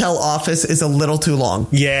in the Mattel office is a little too long.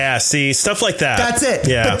 Yeah, see, stuff like that. That's it.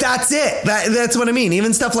 Yeah. But that's it. That's what I mean.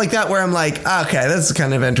 Even stuff like that where I'm like, okay, this is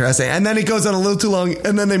kind of interesting. And then it goes on a little too long,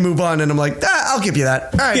 and then they move on, and I'm like, I'll give you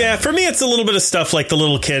that. All right. Yeah, for me, it's a little bit of stuff like the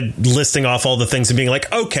little kid listing off all the things and being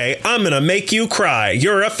like, okay, I'm going to make you cry.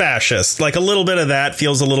 You're a fascist. Like, a little bit of that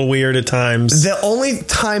feels a little weird at times. The only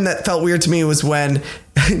time that felt weird to me was when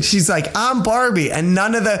she's like, I'm Barbie, and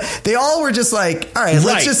they all were just like, all right,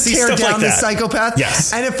 let's just tear down like this psychopath.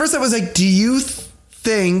 Yes. And at first I was like, do you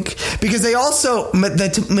think, because they also,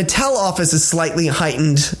 the Mattel office is slightly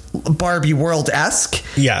heightened Barbie world-esque.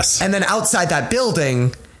 Yes. And then outside that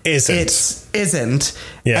building, it isn't.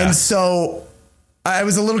 Yeah. And so I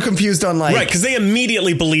was a little confused on like, right, because they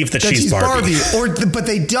immediately believe that she's Barbie. But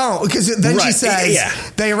they don't, because then she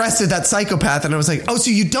says they arrested that psychopath, and I was like, oh,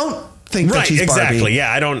 so you don't think that she's Barbie. Exactly.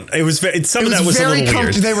 Yeah, I don't. It was some of that was a little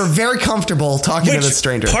weird. They were very comfortable talking to the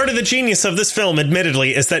stranger. Part of the genius of this film,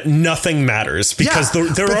 admittedly, is that nothing matters because there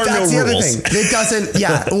are no rules. Other thing. It doesn't.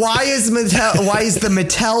 Yeah. Why is the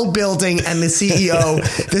Mattel building and the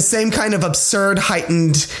CEO the same kind of absurd,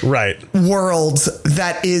 heightened world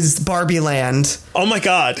that is Barbie Land? Oh my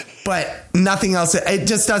God. But nothing else. It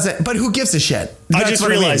just doesn't. But who gives a shit? I just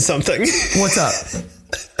realized something. What's up?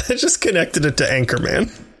 I just connected it to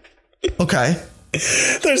Anchorman. Okay.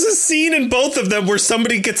 There's a scene in both of them where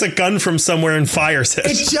somebody gets a gun from somewhere and fires it.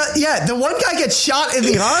 It's just, the one guy gets shot in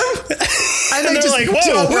the arm, and they're just like,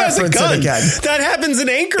 "Whoa, who has a gun?" That happens in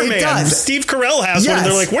Anchorman. It does. Steve Carell has one. And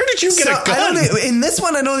they're like, "Where did you get a gun?" In this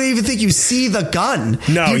one, I don't even think you see the gun.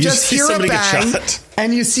 No, you just hear a bang, get shot.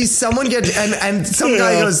 And you see someone get, and some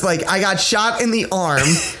guy goes like, "I got shot in the arm,"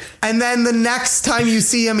 and then the next time you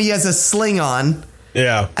see him, he has a sling on.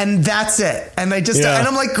 Yeah. And that's it. And they just, and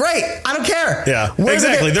I'm like, great, I don't care. Yeah,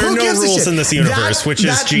 exactly. There are no rules in this universe, which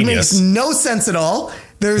is genius. That makes no sense at all.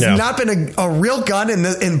 There's not been a real gun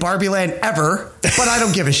in Barbie Land ever, but I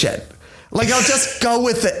don't give a shit. Like, I'll just go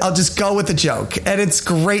with it. I'll just go with the joke. And it's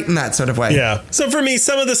great in that sort of way. Yeah. So for me,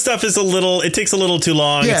 some of the stuff is it takes a little too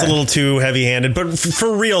long. Yeah. It's a little too heavy handed, but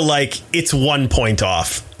for real, like, it's 1 point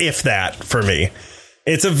off, if that, for me.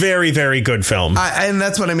 It's a very, very good film. And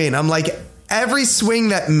that's what I mean. I'm like, every swing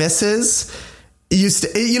that misses,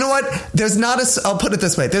 you know what? I'll put it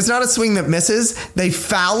this way. There's not a swing that misses. They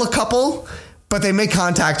foul a couple, but they make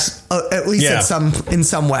contact at least in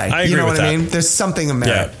some way. I agree you know with what that. I mean? There's something of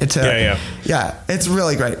merit. Yeah. It's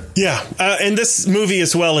really great. Yeah. And this movie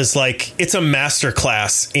as well is like, it's a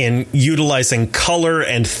masterclass in utilizing color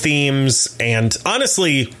and themes and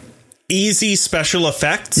honestly easy special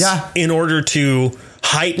effects in order to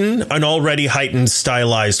heighten an already heightened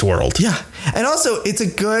stylized world. Yeah. And also it's a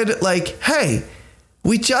good, like, hey,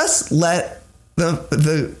 we just let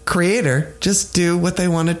the creator just do what they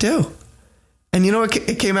want to do. And you know what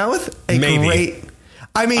it came out with? Great.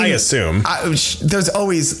 I mean, I assume there's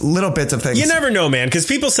always little bits of things. You never know, man, because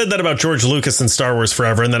people said that about George Lucas and Star Wars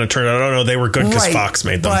forever. And then it turned out, oh no, they were good because Fox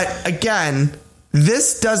made them. But again,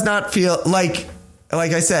 this does not feel like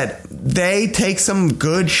I said, they take some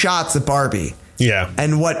good shots at Barbie. Yeah.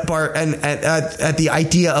 And what at the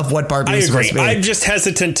idea of what Barbie is supposed to be. I'm just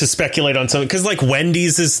hesitant to speculate on something because like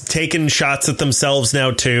Wendy's is taking shots at themselves now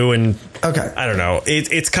too. And I don't know.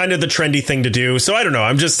 It's kind of the trendy thing to do. So I don't know.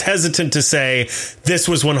 I'm just hesitant to say this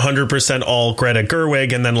was 100% all Greta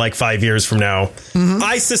Gerwig. And then like 5 years from now,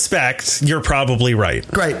 I suspect you're probably right.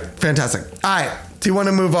 Great. Fantastic. All right. Do you want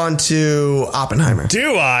to move on to Oppenheimer?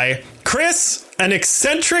 Do I? Chris, an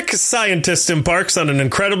eccentric scientist embarks on an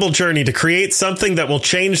incredible journey to create something that will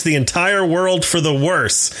change the entire world for the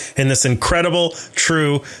worse in this incredible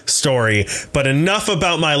true story. But enough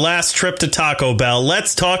about my last trip to Taco Bell.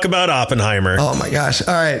 Let's talk about Oppenheimer. Oh, my gosh.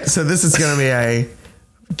 All right. So this is going to be a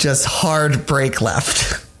just hard break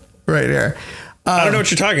left right here. I don't know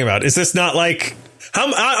what you're talking about. Is this not like...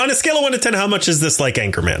 on a scale of 1 to 10, how much is this like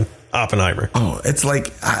Anchorman, Oppenheimer? Oh, it's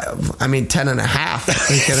like, 10 and a half.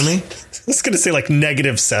 Are you kidding me? I was going to say like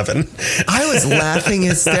 -7. I was laughing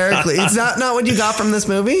hysterically. It's not what you got from this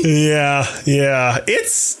movie? Yeah.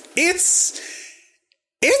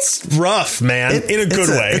 It's rough, man, in a good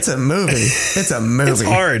way. It's a movie. It's a movie. It's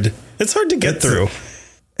hard. It's hard to get through.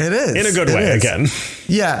 It is. In a good way, again.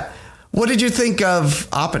 Yeah. What did you think of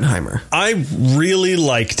Oppenheimer? I really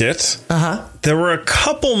liked it. Uh-huh. There were a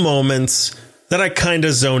couple moments that I kind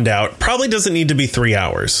of zoned out. Probably doesn't need to be 3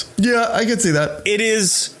 hours. Yeah, I could see that. It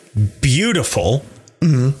is beautiful.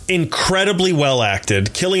 Mm-hmm. Incredibly well acted.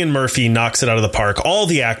 Cillian Murphy knocks it out of the park. All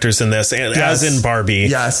the actors in this, as in Barbie.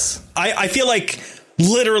 Yes. I feel like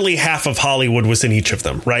literally half of Hollywood was in each of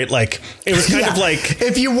them, right? Like, it was kind of like...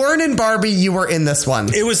 If you weren't in Barbie, you were in this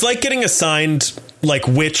one. It was like getting assigned, like,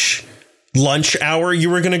 which lunch hour you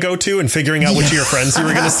were going to go to and figuring out which of your friends you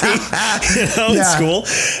were going to see in school.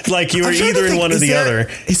 Like, you were either in one or the other.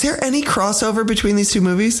 Is there any crossover between these two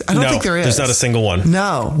movies? I don't think there is. There's not a single one.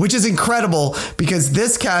 No, which is incredible because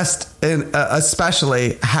this cast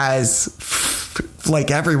especially has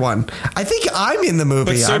like everyone. I think I'm in the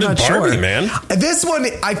movie. But so did Barbie, man. This one,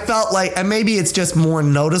 I felt like, and maybe it's just more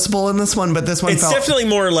noticeable in this one, but this one it's definitely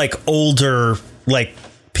more like older, like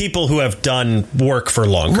people who have done work for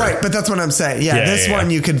longer. Right, but that's what I'm saying. Yeah, this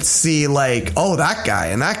one you could see like, oh, that guy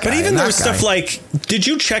and that guy. But even there was stuff like, did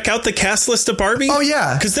you check out the cast list of Barbie? Oh,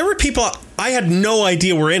 yeah. Because there were people I had no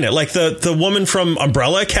idea were in it. Like the woman from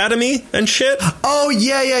Umbrella Academy and shit. Oh,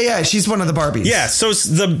 yeah. She's one of the Barbies. Yeah, so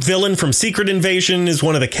the villain from Secret Invasion is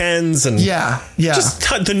one of the Kens. And yeah. Just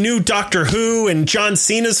the new Doctor Who and John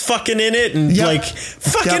Cena's fucking in it. And like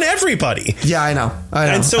fucking everybody. Yeah, I know.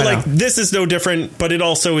 And so like this is no different, but it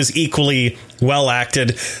also is equally well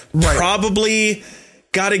acted. Right. Probably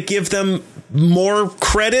got to give them more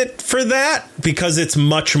credit for that because it's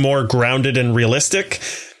much more grounded and realistic.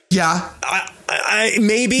 Yeah. I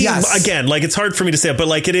maybe again, like it's hard for me to say it, but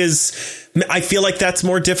like it is. I feel like that's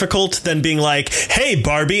more difficult than being like, hey,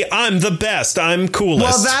 Barbie, I'm the best. I'm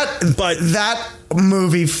coolest. Well, that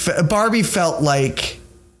movie, Barbie felt like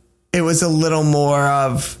it was a little more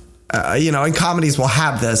of, and comedies will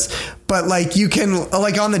have this, but like you can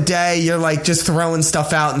like on the day you're like just throwing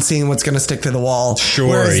stuff out and seeing what's going to stick to the wall. Sure.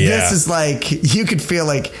 Whereas this is like, you could feel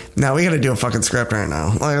like, no, we got to do a fucking script right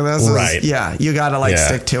now. Like this is, you got to like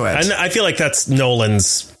stick to it. And I feel like that's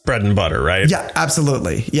Nolan's bread and butter, right? Yeah,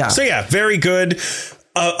 absolutely. Yeah. So yeah, very good.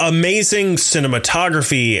 Amazing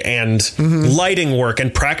cinematography and lighting work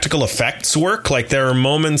and practical effects work. Like there are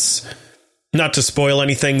moments, not to spoil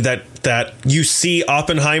anything, that you see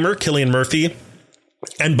Oppenheimer, Cillian Murphy,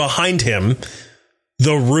 and behind him,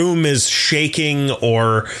 the room is shaking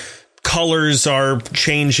or colors are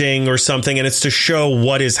changing or something. And it's to show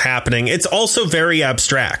what is happening. It's also very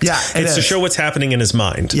abstract. Yeah, it's to show what's happening in his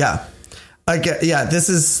mind. Yeah. This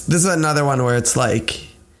is another one where it's like,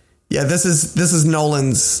 this is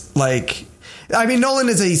Nolan's like, I mean, Nolan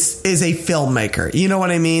is a filmmaker. You know what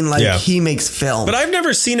I mean? Like he makes film. But I've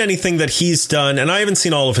never seen anything that he's done, and I haven't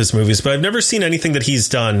seen all of his movies, but I've never seen anything that he's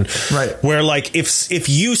done where like if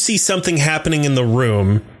you see something happening in the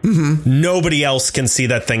room, nobody else can see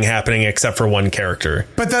that thing happening except for one character.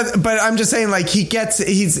 But I'm just saying, like he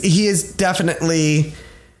is definitely,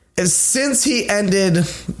 since he ended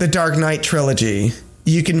the Dark Knight trilogy,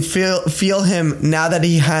 you can feel him now that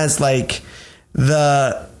he has like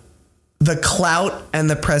the clout and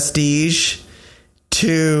the prestige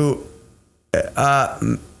to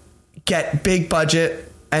get big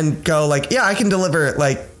budget and go like, I can deliver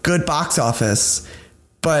like good box office,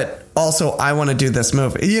 but also I want to do this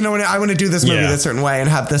movie. You know, I want to do this movie a certain way and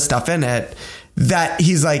have this stuff in it. That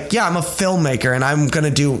he's like, I'm a filmmaker and I'm going to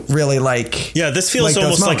do really like... Yeah, this feels like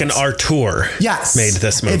almost like an auteur made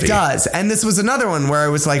this movie. It does. And this was another one where I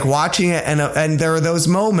was like watching it and there are those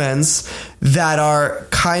moments that are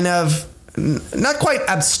kind of not quite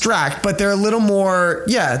abstract, but they're a little more,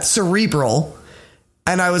 cerebral.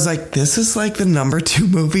 And I was like, this is like the number 2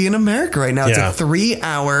 movie in America right now. It's a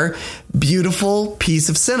 3-hour beautiful piece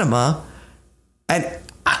of cinema. And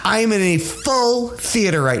I'm in a full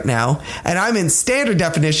theater right now, and I'm in standard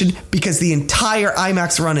definition because the entire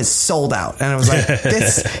IMAX run is sold out. And I was like,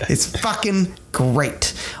 this is fucking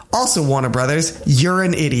great. Also, Warner Brothers, you're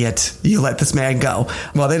an idiot. You let this man go.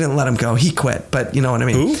 Well, they didn't let him go. He quit, but you know what I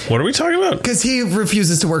mean. Ooh, what are we talking about? Because he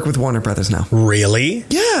refuses to work with Warner Brothers now. Really?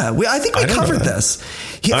 Yeah, I think we covered this.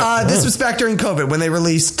 This was back during COVID when they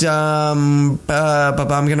released, I'm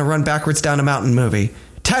going to run backwards down a mountain movie.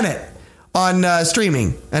 Tenet. on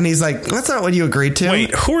streaming. And he's like, that's not what you agreed to.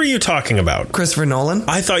 Wait, who are you talking about? Christopher Nolan.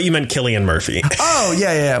 I thought you meant Cillian Murphy. Oh,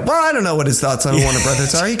 yeah. Well, I don't know what his thoughts on Warner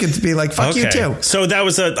Brothers are. He could be like, fuck you too. So that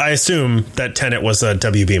was I assume that Tenet was a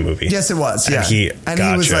WB movie. Yes, it was. Yeah. And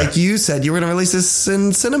he was like, you said you were going to release this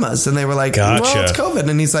in cinemas. And they were like, well, it's COVID.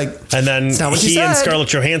 And he's like, and then he and Scarlett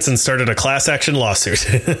Johansson started a class action lawsuit.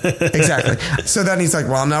 Exactly. So then he's like,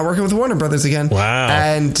 well, I'm not working with Warner Brothers again. Wow.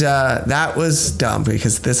 And that was dumb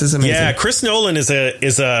because this is amazing. Yeah, Chris Nolan is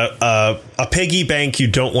a piggy bank you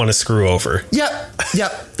don't want to screw over. Yep.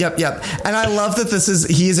 And I love that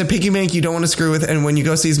he is a piggy bank you don't want to screw with. And when you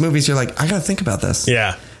go see his movies, you're like, I got to think about this.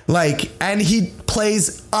 Yeah. And he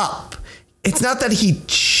plays up. It's not that he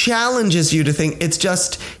challenges you to think. It's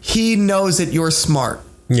just he knows that you're smart.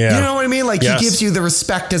 Yeah. You know what I mean? Like, he gives you the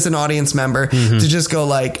respect as an audience member to just go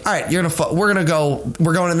like, all right,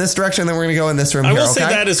 we're going in this direction, then we're going to go in this room. I will say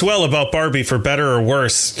that as well about Barbie, for better or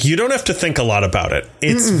worse. You don't have to think a lot about it.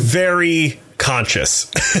 It's very conscious.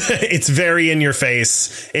 It's very in your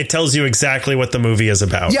face. It tells you exactly what the movie is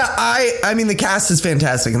about. Yeah. I mean, the cast is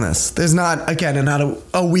fantastic in this. There's not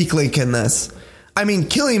a weak link in this. I mean,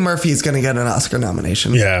 Cillian Murphy is going to get an Oscar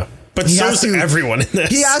nomination. Yeah. But so's everyone in this.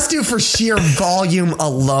 He has to, for sheer volume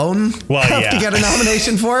alone, to get a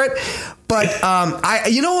nomination for it. But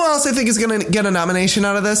you know who else I think is going to get a nomination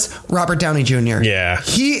out of this? Robert Downey Jr. Yeah.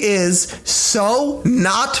 He is so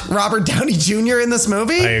not Robert Downey Jr. in this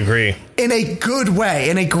movie. I agree. In a good way,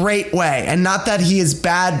 in a great way. And not that he is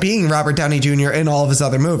bad being Robert Downey Jr. in all of his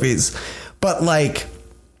other movies. But like,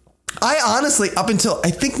 I honestly, up until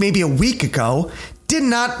I think maybe a week ago, did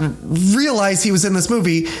not realize he was in this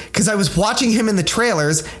movie because I was watching him in the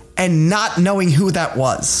trailers and not knowing who that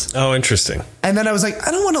was. Oh, interesting. And then I was like,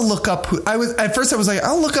 I don't want to look up who at first I was like,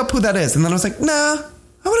 I'll look up who that is. And then I was like, nah,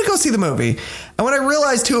 I want to go see the movie. And when I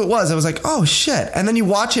realized who it was, I was like, oh shit. And then you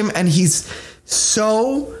watch him and he's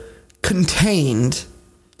so contained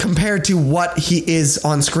compared to what he is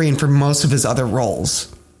on screen for most of his other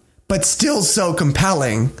roles, but still so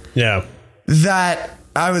compelling. Yeah. That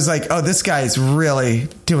I was like, oh, this guy is really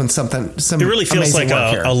doing something. It really feels like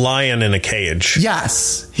a lion in a cage.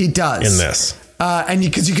 Yes, he does. In this. And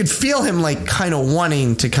because you could feel him like kind of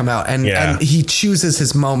wanting to come out. And he chooses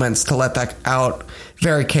his moments to let that out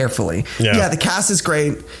very carefully. Yeah, the cast is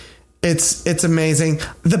great. It's amazing.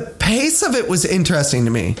 The pace of it was interesting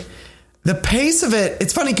to me. The pace of it,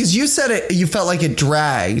 it's funny because you said it, you felt like it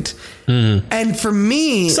dragged. And for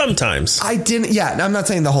me, sometimes I didn't. Yeah, I'm not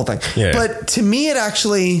saying the whole thing, but to me, it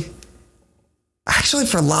actually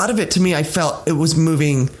for a lot of it, to me, I felt it was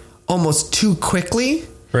moving almost too quickly.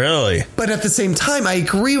 Really? But at the same time, I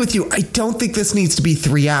agree with you. I don't think this needs to be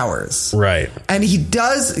 3 hours. Right. And he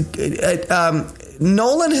does.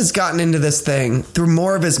 Nolan has gotten into this thing through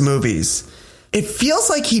more of his movies. It feels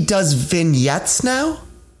like he does vignettes now.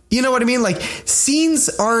 You know what I mean? Like, scenes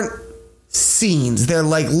aren't scenes. They're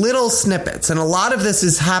like little snippets. And a lot of this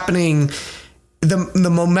is happening. The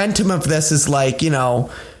momentum of this is like, you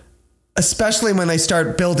know, especially when they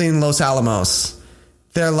start building Los Alamos,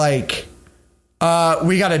 they're like,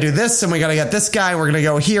 we got to do this and we got to get this guy and we're going to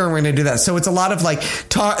go here and we're going to do that. So it's a lot of like,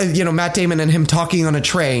 Matt Damon and him talking on a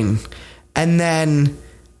train. And then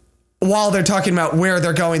while they're talking about where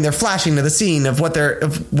they're going, they're flashing to the scene of where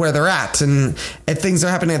they're at, and things are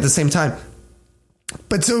happening at the same time.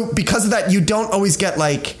 But so because of that, you don't always get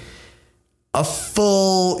like a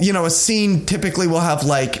full, a scene typically will have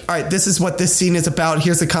like, all right, this is what this scene is about.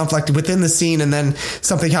 Here's the conflict within the scene. And then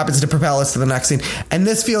something happens to propel us to the next scene. And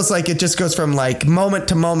this feels like it just goes from like moment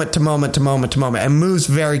to moment to moment to moment to moment and moves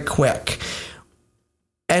very quick.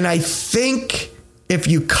 And I think if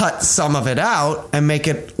you cut some of it out and make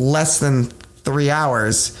it less than 3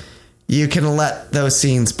 hours, you can let those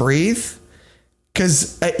scenes breathe.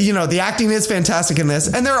 Because, the acting is fantastic in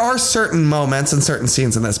this. And there are certain moments and certain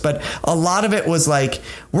scenes in this. But a lot of it was like,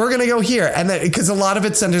 we're going to go here. And because a lot of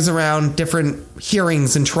it centers around different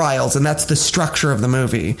hearings and trials. And that's the structure of the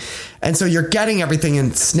movie. And so you're getting everything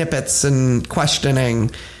in snippets and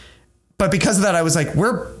questioning. But because of that, I was like,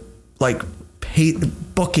 we're like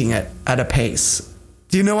booking it at a pace.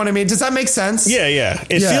 Do you know what I mean? Does that make sense? Yeah.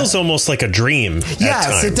 It feels almost like a dream.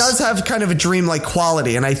 Yes, it does have kind of a dream-like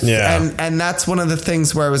quality. And and that's one of the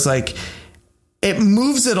things where I was like, it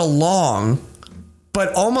moves it along,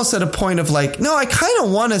 but almost at a point of like, no, I kind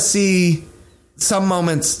of want to see some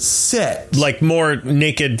moments sit. Like more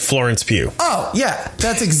naked Florence Pugh. Oh, yeah.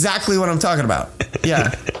 That's exactly what I'm talking about.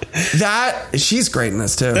 Yeah. She's great in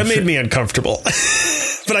this too. That made me uncomfortable.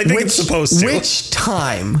 But I think it's supposed to. Which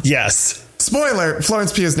time? Yes. Spoiler,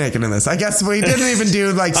 Florence Pugh is naked in this. I guess we didn't even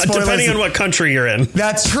do like spoilers. Depending on what country you're in.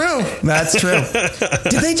 That's true.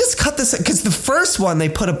 Did they just cut this? Because the first one, they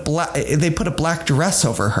put a black dress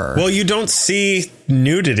over her. Well, you don't see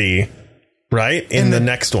nudity, right? In the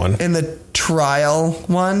next one. In the trial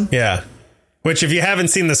one? Yeah. Which, if you haven't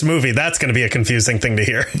seen this movie, that's going to be a confusing thing to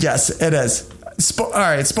hear. Yes, it is. All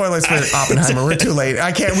right, spoilers for Oppenheimer. We're too late.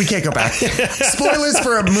 We can't go back. Spoilers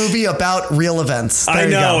for a movie about real events. There I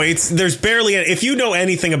know there's barely if you know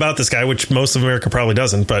anything about this guy, which most of America probably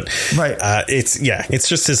doesn't, but right. It's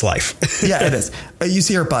just his life. Yeah, it is. You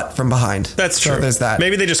see her butt from behind. That's true. So there's that.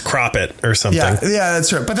 Maybe they just crop it or something. Yeah, that's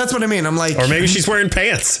true. But that's what I mean. I'm like, or maybe she's wearing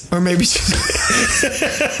pants. Or maybe she's.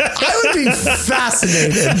 I would be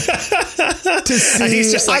fascinated to see. And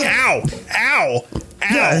he's just like, ow.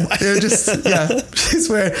 Yeah, they're just she's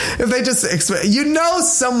wearing. If they just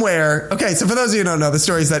somewhere. Okay, so for those of you who don't know, the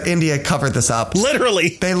story is that India covered this up.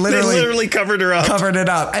 They literally covered her up. Covered it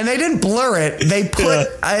up, and they didn't blur it. They put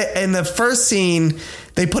in the first scene.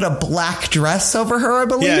 They put a black dress over her, I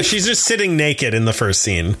believe. Yeah, she's just sitting naked in the first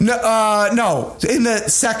scene. No, in the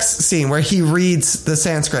sex scene where he reads the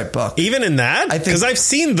Sanskrit book. Even in that? Because I've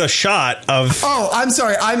seen the shot of... Oh, I'm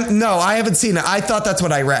sorry. I haven't seen it. I thought that's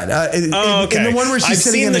what I read. Okay. In the one where she's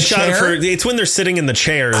sitting in the chair? It's when they're sitting in the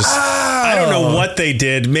chairs. Oh. I don't know what they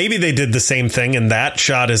did. Maybe they did the same thing in that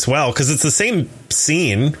shot as well, because it's the same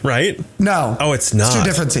scene, right? No. Oh, it's not. It's two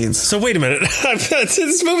different scenes. So wait a minute.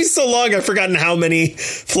 This movie's so long, I've forgotten how many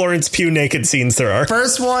Florence Pugh naked scenes there are.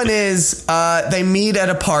 First one is they meet at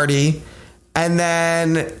a party, and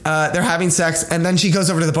then they're having sex, and then she goes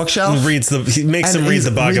over to the bookshelf. He makes him read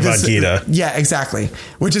the Bhagavad Gita. Yeah, exactly.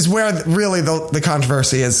 Which is where really the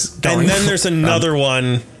controversy is going. And then there's another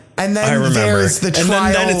one. And then there's the trial.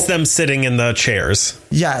 And then it's them sitting in the chairs.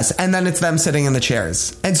 Yes, and then it's them sitting in the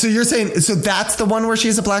chairs. And so you're saying, so that's the one where she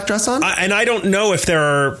has a black dress on? And I don't know if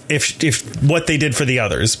if what they did for the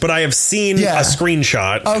others, but I have seen a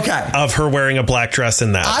screenshot of her wearing a black dress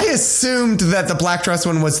in that. I assumed that the black dress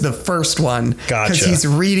one was the first one. Gotcha. Because he's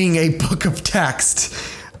reading a book of text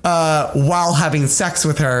while having sex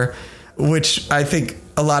with her, which I think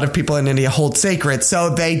a lot of people in India hold sacred,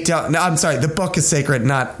 so they don't. No, I'm sorry, the book is sacred,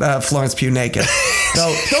 not Florence Pugh naked.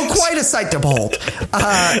 Though quite a sight to behold. So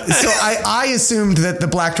I assumed that the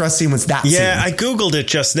black dress scene was that scene. Yeah, I Googled it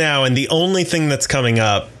just now, and the only thing that's coming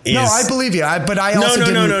up is... No, I believe you, but I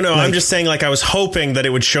also No. Like, I'm just saying, like, I was hoping that it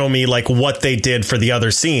would show me, like, what they did for the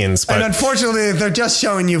other scenes, but... And unfortunately, they're just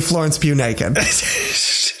showing you Florence Pugh naked.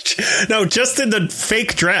 No, just in the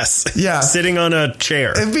fake dress. Yeah. Sitting on a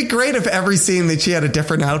chair. It'd be great if every scene that she had a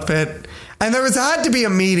different outfit. And there had to be a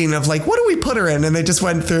meeting of like, what do we put her in? And they just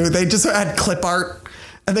went through, they just had clip art.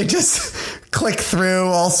 And they just click through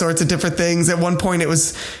all sorts of different things. At one point, it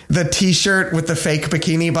was the T-shirt with the fake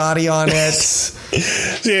bikini body on it.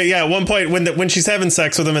 Yeah. At one point, when she's having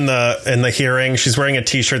sex with him in the hearing, she's wearing a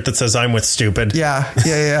T-shirt that says "I'm with stupid." Yeah.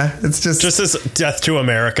 It's just as "Death to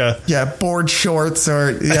America." Yeah, board shorts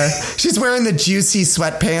she's wearing the juicy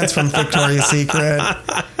sweatpants from Victoria's Secret.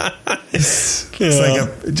 It's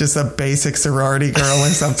like just a basic sorority girl or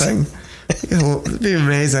something. It'd be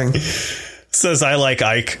amazing. Says I like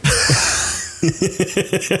Ike.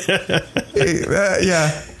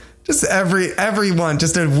 Yeah. Just everyone,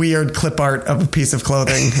 just a weird clip art of a piece of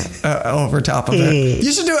clothing over top of it.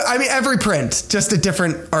 You should do it. I mean, every print, just a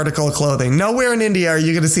different article of clothing. Nowhere in India are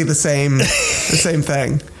you going to see the same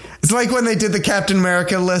thing. It's like when they did the Captain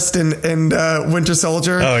America list in Winter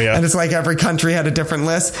Soldier. Oh, yeah. And it's like every country had a different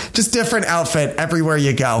list. Just different outfit everywhere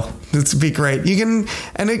you go. This would be great.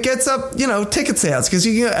 And it gets up, ticket sales. Because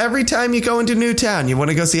every time you go into a new town, you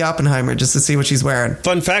want to go see Oppenheimer just to see what she's wearing.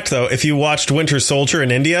 Fun fact, though, if you watched Winter Soldier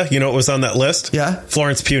in India, you know what was on that list? Yeah.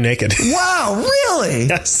 Florence Pugh naked. Wow, really?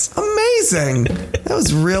 Yes. Amazing. That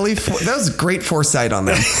was great foresight on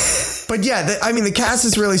them. But yeah, the cast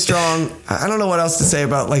is really strong. I don't know what else to say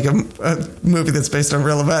about like a movie that's based on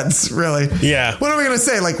real events, really. Yeah. What are we going to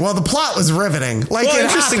say? Like, well, the plot was riveting. Like, it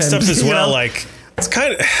interesting happened, stuff as well. Like, it's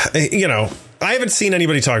kind of, I haven't seen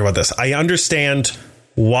anybody talk about this. I understand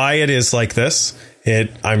why it is like this.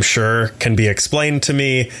 It, I'm sure, can be explained to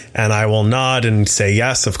me, and I will nod and say,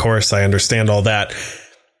 yes, of course, I understand all that.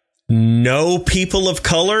 No people of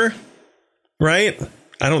color, right?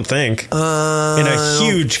 I don't think. In a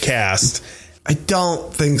huge cast. I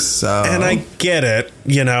don't think so. And I get it,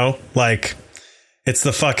 like it's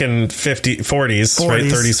the fucking 40s, right?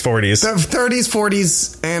 30s, 40s. The 30s,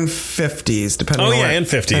 40s, and 50s, depending on and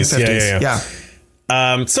 50s.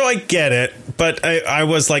 Yeah. So I get it, but I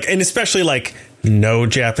was like, and especially like no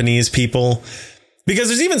Japanese people. Because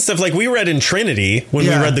there's even stuff like we read in Trinity when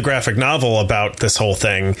we read the graphic novel about this whole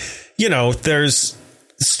thing. You know, there's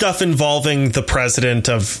stuff involving the president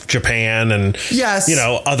of Japan and, you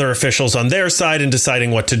know, other officials on their side and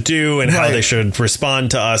deciding what to do and how they should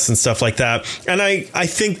respond to us and stuff like that. And I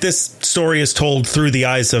think this story is told through the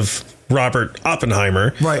eyes of Robert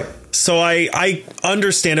Oppenheimer. Right. So I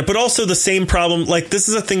understand it, but also the same problem. Like, this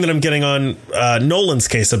is a thing that I'm getting on Nolan's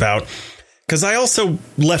case about, because I also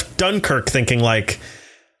left Dunkirk thinking, like,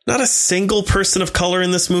 not a single person of color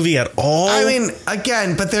in this movie at all. I mean,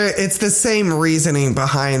 again, but it's the same reasoning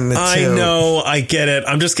behind the two. I know, I get it.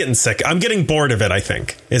 I'm just getting sick. I'm getting bored of it, I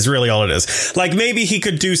think, is really all it is. Like, maybe he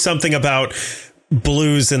could do something about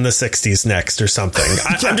blues in the 60s next or something.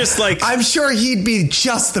 I'm just like, I'm sure he'd be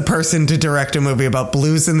just the person to direct a movie about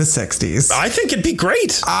blues in the 60s. I think it'd be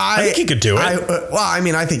great. I think he could do it.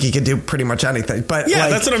 I think he could do pretty much anything, but yeah,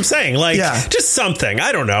 that's what I'm saying. Like, just something.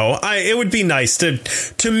 I don't know. It would be nice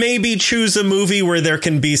to maybe choose a movie where there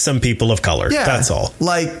can be some people of color. Yeah, that's all.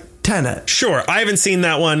 Like Tenet. Sure. I haven't seen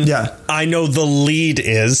that one. Yeah. I know the lead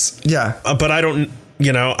is. Yeah. But I don't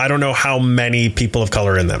know how many people of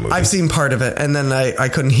color in that movie. I've seen part of it, and then I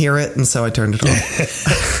couldn't hear it, and so I turned it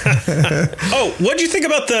off. Oh, what do you think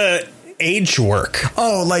about the age work?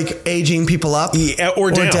 Oh, like aging people up?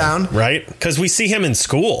 Or down. Right? Because we see him in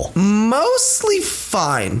school. Mostly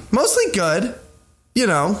fine. Mostly good. You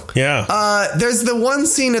know. Yeah. There's the one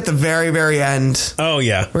scene at the very, very end. Oh,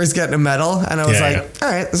 yeah. Where he's getting a medal. And I was all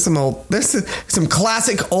right, there's some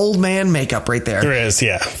classic old man makeup right there. There is,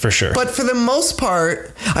 yeah, for sure. But for the most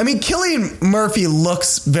part, I mean, Cillian Murphy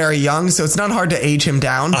looks very young, so it's not hard to age him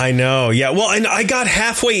down. I know. Yeah. Well, and I got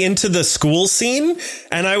halfway into the school scene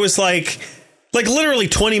and I was like literally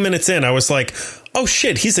 20 minutes in, I was like, oh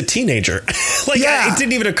shit, he's a teenager. It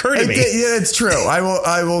didn't even occur to me. Yeah, it's true. I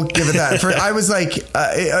will give it that. I was like,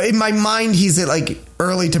 in my mind, he's at like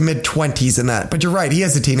early to mid 20s in that. But you're right, he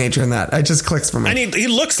is a teenager in that. It just clicks for me. And he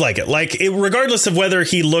looks like it. Regardless of whether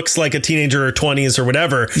he looks like a teenager or 20s or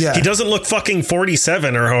whatever, he doesn't look fucking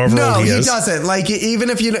 47 or however old he is. No, he doesn't. Like, even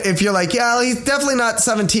if you're like, yeah, he's definitely not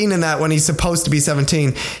 17 in that when he's supposed to be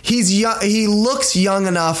 17. He's young. He looks young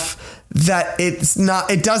enough that it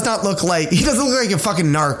does not look like he doesn't look like a fucking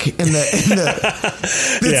narc in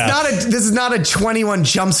the this is not a 21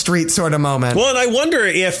 Jump Street sort of moment. Well, and I wonder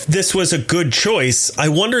if this was a good choice. I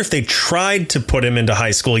wonder if they tried to put him into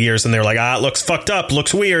high school years and they were like, it looks fucked up,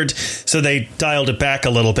 looks weird. So they dialed it back a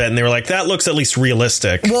little bit and they were like, that looks at least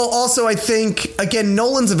realistic. Well, also, I think, again,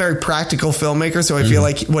 Nolan's a very practical filmmaker. So I feel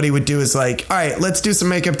like what he would do is like, all right, let's do some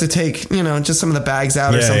makeup to take, just some of the bags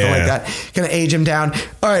out or something like that. Gonna age him down.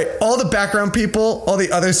 All right, all the background people, all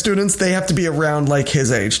the other students, they have to be around like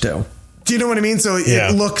his age too. Do you know what I mean? So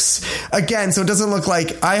it looks, again, so it doesn't look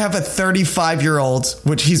like I have a 35-year-old,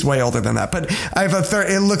 which he's way older than that, but I have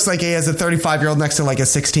it looks like he has a 35-year-old next to like a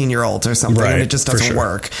 16-year-old or something, and it just doesn't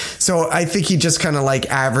work. So I think he just kind of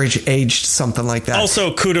like average aged something like that.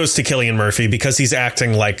 Also, kudos to Cillian Murphy because he's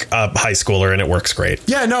acting like a high schooler and it works great.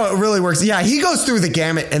 Yeah, no, it really works. Yeah, he goes through the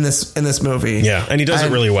gamut in this movie. Yeah, and he does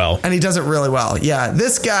it really well. And he does it really well. Yeah,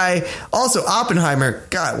 this guy, also Oppenheimer,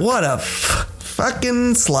 God, what a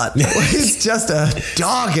fucking slut. He's just a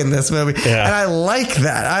dog in this movie. Yeah. And I like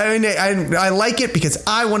that. I mean, I like it because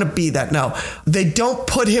I want to be that. No, they don't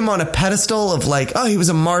put him on a pedestal of like, oh, he was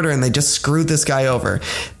a martyr and they just screwed this guy over.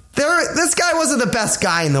 This guy wasn't the best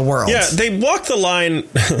guy in the world. Yeah, they walk the line.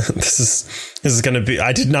 This is going to be,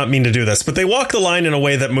 I did not mean to do this, but they walk the line in a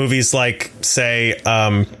way that movies like, say,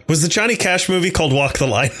 was the Johnny Cash movie called Walk the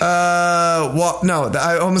Line? No,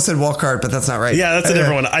 I almost said Walk Hard, but that's not right. Yeah, that's a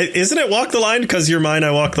different one. Isn't it Walk the Line? Because you're mine,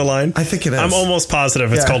 I walk the line. I think it is. I'm almost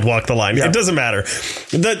positive it's called Walk the Line. Yeah. It doesn't matter.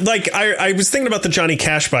 I was thinking about the Johnny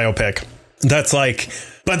Cash biopic. That's like,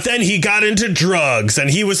 but then he got into drugs and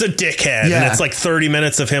he was a dickhead. Yeah. And it's like 30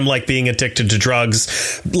 minutes of him like being addicted to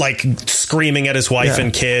drugs, like screaming at his wife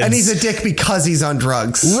and kids. And he's a dick because he's on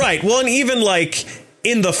drugs. Right. Well, and even like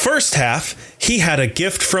in the first half, he had a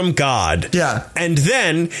gift from God. Yeah. And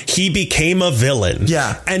then he became a villain.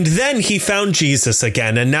 Yeah. And then he found Jesus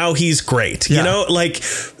again. And now he's great. Yeah. You know, like,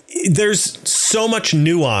 there's so much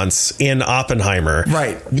nuance in Oppenheimer.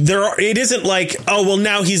 Right. It isn't like, oh, well,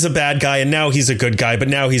 now he's a bad guy and now he's a good guy, but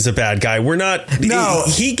now he's a bad guy. We're not. No.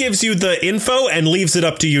 He gives you the info and leaves it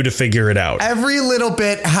up to you to figure it out. Every little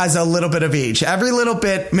bit has a little bit of each. Every little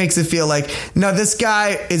bit makes it feel like, no, this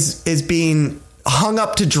guy is being hung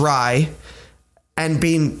up to dry and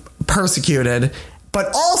being persecuted,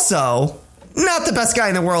 but also not the best guy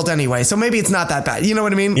in the world anyway, so maybe it's not that bad. You know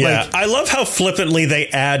what I mean? Yeah, I love how flippantly they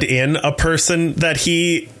add in a person that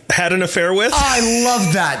he had an affair with. I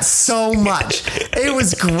love that so much. It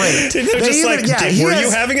was great. Were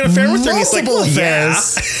you having an affair with her? And he's like, well,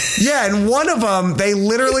 yeah, and one of them, they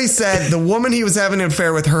literally said the woman he was having an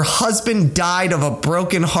affair with, her husband died of a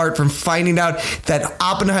broken heart from finding out that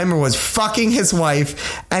Oppenheimer was fucking his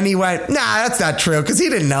wife. And he went, nah, that's not true, because he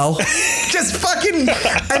didn't know. Just fucking,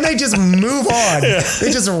 and they just move on. Yeah.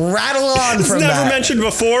 They just rattle on from that. Never mentioned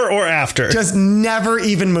before or after. Just never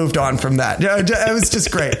even moved on from that. It was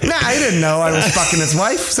just great. Nah, he didn't know I was fucking his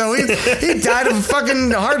wife, so he died of a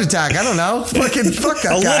fucking heart attack. I don't know. Fucking fuck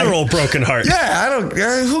that guy. A literal broken heart. Yeah, I don't.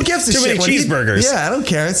 Who gives a shit? Too many cheeseburgers. Yeah, I don't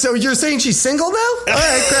care. So you're saying she's single now? All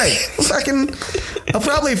right, great. Fucking, I'll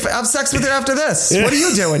probably have sex with her after this. What are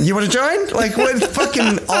you doing? You want to join? Like, what?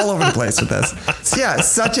 Fucking all over the place with this. Yeah,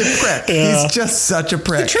 such a prick. Yeah. He's just such a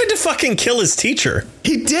prick. He tried to fucking kill his teacher.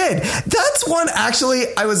 He did. That's one, actually,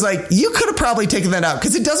 I was like, you could have probably taken that out,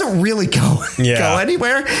 because it doesn't really go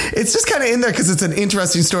anywhere. It's just kind of in there because it's an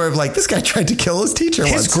interesting story of like, this guy tried to kill his teacher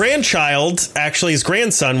once. His grandchild, actually his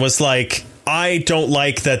grandson, was like, I don't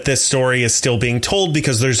like that this story is still being told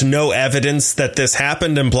because there's no evidence that this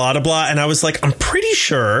happened and blah, blah, blah. And I was like, I'm pretty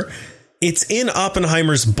sure it's in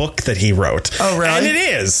Oppenheimer's book that he wrote. Oh, really? And it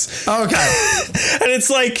is. Oh, okay. And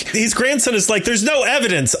it's like, his grandson is like, there's no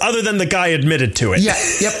evidence other than the guy admitted to it. Yeah.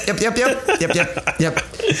 Yep.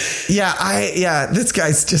 Yeah. This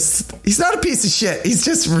guy's just, he's not a piece of shit. He's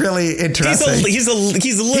just really interesting. He's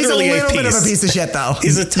literally a little bit of a piece of shit, though.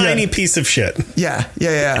 He's a tiny piece of shit. Yeah.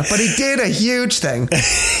 But he did a huge thing.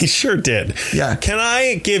 He sure did. Yeah. Can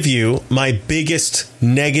I give you my biggest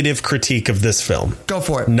negative critique of this film? Go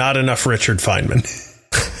for it. Not enough Richard Feynman.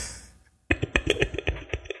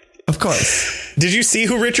 Of course. Did you see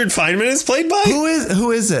who Richard Feynman is played by?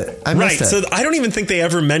 Who is it? I missed it. So I don't even think they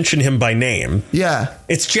ever mention him by name. Yeah.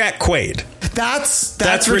 It's Jack Quaid.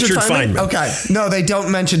 That's Richard Feynman? Okay. No, they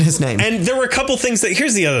don't mention his name. And there were a couple things that,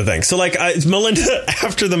 here's the other thing. So like Melinda,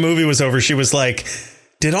 after the movie was over, she was like,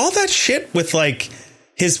 did all that shit with like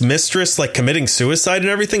his mistress like committing suicide and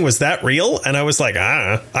everything, was that real? And I was like,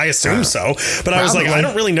 I assume so. But probably. I was like, I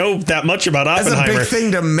don't really know that much about Oppenheimer. That's a big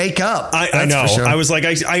thing to make up. I know. Sure. I was like,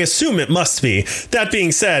 I assume it must be. That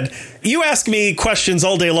being said, you ask me questions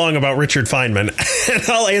all day long about Richard Feynman and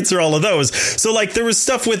I'll answer all of those. So like there was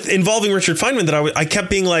stuff involving Richard Feynman that I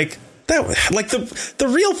kept being like, that, like the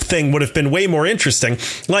real thing would have been way more interesting.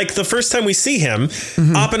 Like the first time we see him,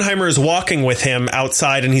 Oppenheimer is walking with him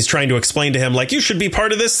outside and he's trying to explain to him like, you should be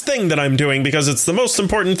part of this thing that I'm doing because it's the most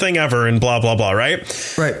important thing ever and blah, blah, blah. Right.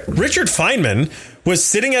 Richard Feynman was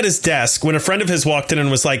sitting at his desk when a friend of his walked in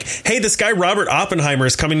and was like, hey, this guy Robert Oppenheimer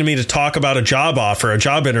is coming to me to talk about a job offer, a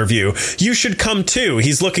job interview. You should come too.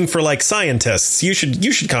 He's looking for like scientists. You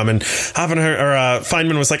should come. And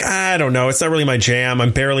Feynman was like, I don't know. It's not really my jam.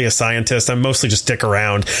 I'm barely a scientist. I'm mostly just dick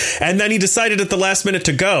around. And then he decided at the last minute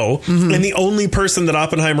to go. And the only person that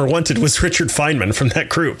Oppenheimer wanted was Richard Feynman from that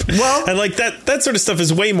group. Well, and like that sort of stuff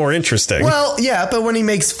is way more interesting. Well, yeah, but when he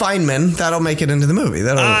makes Feynman, that'll make it into the movie.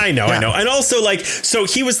 I know. And also like, so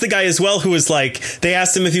he was the guy as well who was like, they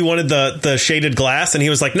asked him if he wanted the shaded glass and he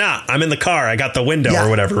was like, nah, I'm in the car. I got the window or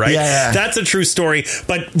whatever. Right. Yeah. That's a true story.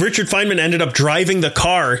 But Richard Feynman ended up driving the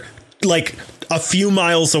car like a few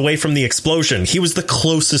miles away from the explosion. He was the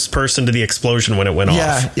closest person to the explosion when it went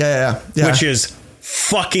off. Yeah. Which is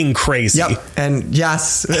fucking crazy. Yep. And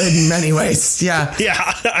yes, in many ways. Yeah.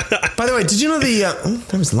 By the way, did you know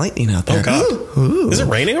there was lightning out there? Oh, God. Ooh. Is it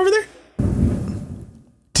raining over there?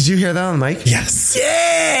 Did you hear that on the mic? Yes.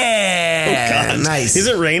 Yeah. Oh, God. Nice. Is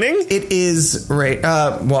it raining? It is rain.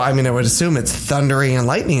 Well, I mean, I would assume it's thundering and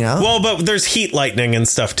lightning out. Well, but there's heat lightning and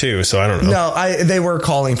stuff too, so I don't know. No, they were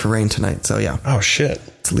calling for rain tonight, so yeah. Oh shit.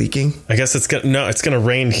 It's leaking. I guess it's gonna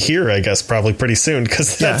rain here, I guess, probably pretty soon,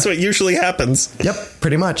 because that's what usually happens. Yep,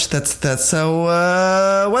 pretty much. That's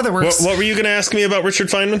how weather works. What were you gonna ask me about Richard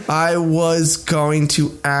Feynman? I was going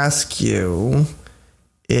to ask you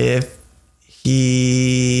if he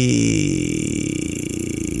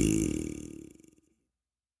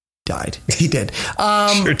died. He did.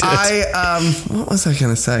 Sure did. What was I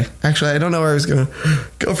going to say? Actually, I don't know where I was going to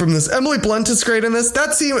go from this. Emily Blunt is great in this.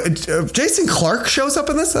 Jason Clarke shows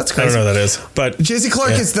up in this. That's crazy. I don't know who that is, but Jason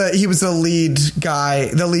Clarke he was the lead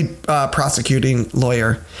guy, the lead prosecuting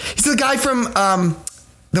lawyer. He's the guy from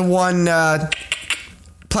the one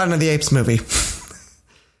Planet of the Apes movie.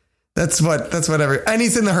 That's whatever. And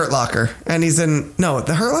he's in the Hurt Locker. And he's in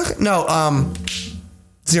the Hurt Locker? No,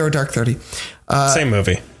 Zero Dark 30. Same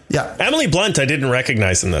movie. Yeah. Emily Blunt I didn't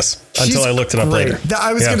recognize in this until I looked it up later.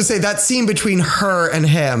 I was going to say that scene between her and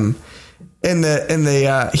him in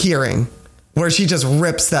the hearing. where she just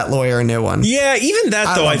rips that lawyer a new one. Yeah, even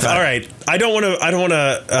that though. All right, I don't want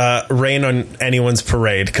to rain on anyone's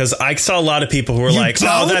parade, because I saw a lot of people who were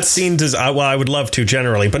oh, that scene does. Well, I would love to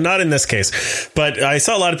generally, but not in this case. But I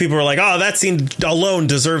saw a lot of people who were like, oh, that scene alone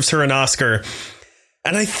deserves her an Oscar.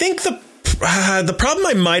 And I think the problem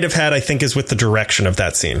I might have had, I think, is with the direction of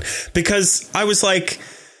that scene, because I was like,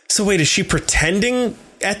 so wait, is she pretending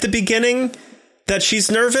at the beginning that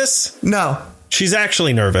she's nervous? No. She's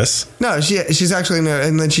actually nervous. No, she's actually nervous,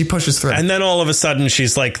 and then she pushes through. And then all of a sudden,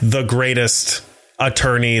 she's like the greatest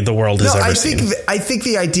attorney the world has ever seen. I think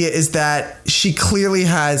the idea is that she clearly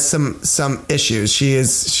has some issues.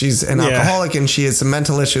 She's an alcoholic, and she has some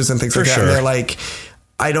mental issues and things like that. And they're like,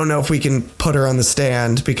 I don't know if we can put her on the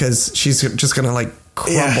stand because she's just going to like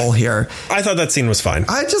crumble here. I thought that scene was fine.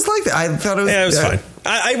 I just liked it. I thought it was fine.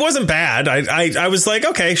 It wasn't bad. I was like,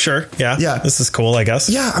 okay, sure. Yeah. This is cool, I guess.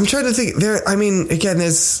 Yeah. I'm trying to think there. I mean, again,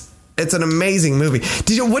 it's an amazing movie.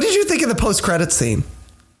 What did you think of the post-credits scene?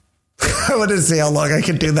 I wanted to see how long I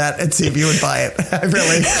could do that and see if you would buy it. I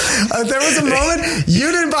really, there was a moment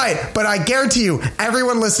you didn't buy it, but I guarantee you,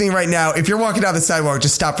 everyone listening right now, if you're walking down the sidewalk,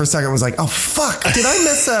 just stop for a second and was like, oh, fuck, did I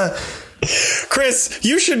miss a... Chris,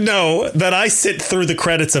 you should know that I sit through the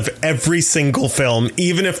credits of every single film,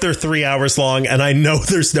 even if they're 3 hours long, and I know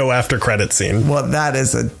there's no after credit scene. Well, that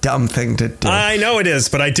is a dumb thing to do. I know it is,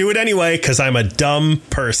 but I do it anyway because I'm a dumb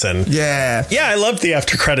person. Yeah. Yeah, I love the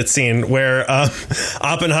after credit scene where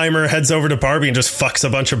Oppenheimer heads over to Barbie and just fucks a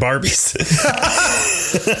bunch of Barbies.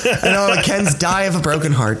 And all the Kens die of a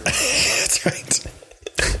broken heart. That's right.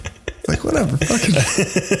 Like, whatever. Fucking.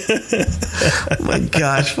 Oh my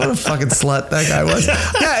gosh, what a fucking slut that guy was.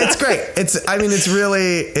 Yeah, it's great. It's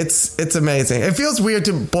amazing. It feels weird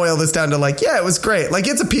to boil this down to like, yeah, it was great. Like,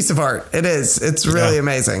 it's a piece of art. It is. It's really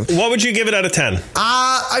amazing. What would you give it out of 10?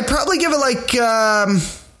 I'd probably give it like an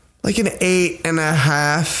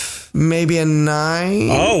 8.5. Maybe a 9.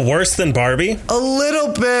 Oh, worse than Barbie? A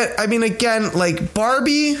little bit. I mean, again, like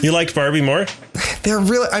Barbie. You liked Barbie more? They're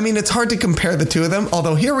really, I mean, it's hard to compare the two of them,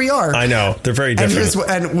 although here we are. I know. They're very different.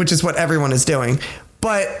 And which is what everyone is doing.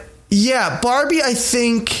 But yeah, Barbie, I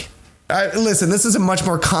think, listen, this is a much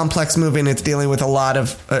more complex movie, and it's dealing with a lot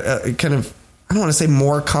of kind of, I don't want to say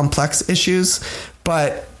more complex issues,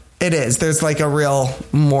 but it is. There's like a real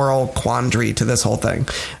moral quandary to this whole thing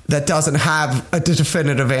that doesn't have a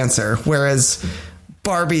definitive answer. Whereas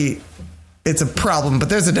Barbie, it's a problem, but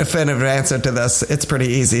there's a definitive answer to this. It's pretty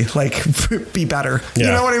easy. Like, be better. Yeah.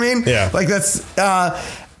 You know what I mean? Yeah. Like that's,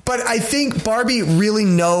 but I think Barbie really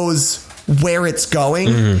knows where it's going.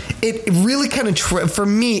 Mm-hmm. It really kind of, for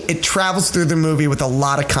me, it travels through the movie with a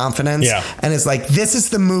lot of confidence. Yeah. And it's like, this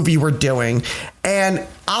is the movie we're doing. And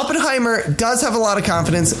Oppenheimer does have a lot of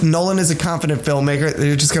confidence. Nolan is a confident filmmaker.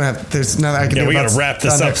 You're just going to have, there's nothing I can do. We got to wrap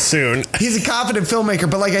this up soon. He's a confident filmmaker.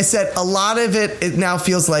 But like I said, a lot of it now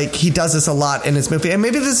feels like he does this a lot in his movie. And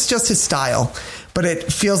maybe this is just his style, but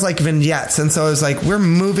it feels like vignettes. And so I was like, we're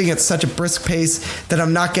moving at such a brisk pace that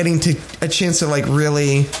I'm not getting to a chance to like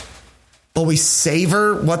really always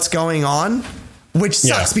savor what's going on, which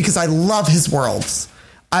sucks because I love his worlds.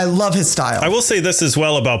 I love his style. I will say this as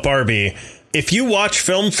well about Barbie. If you watch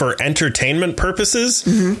film for entertainment purposes,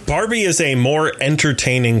 Barbie is a more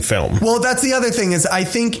entertaining film. Well, that's the other thing is I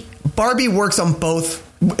think Barbie works on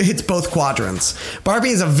hits both quadrants. Barbie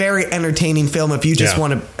is a very entertaining film if you just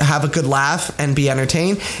want to have a good laugh and be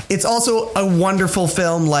entertained. It's also a wonderful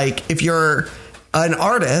film, like if you're an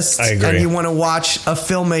artist and you want to watch a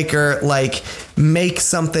filmmaker like make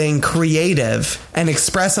something creative and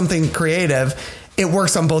express something creative. It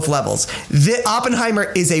works on both levels. Oppenheimer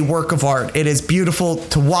is a work of art. It is beautiful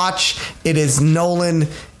to watch. It is Nolan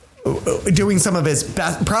doing some of his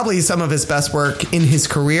best, probably some of his best work in his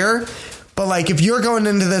career. But like, if you're going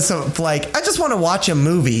into this of like, I just want to watch a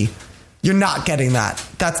movie, you're not getting that.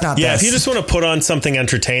 That's not this. Yeah, if you just want to put on something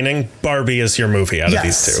entertaining, Barbie is your movie out of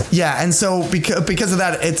these two. Yeah, and so because of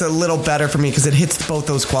that, it's a little better for me because it hits both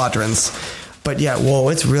those quadrants. But yeah, whoa,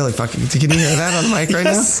 it's really fucking... Can you hear that on the mic right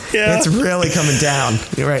now? Yeah. It's really coming down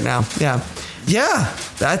right now. Yeah. Yeah,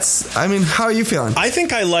 that's... I mean, how are you feeling? I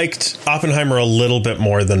think I liked Oppenheimer a little bit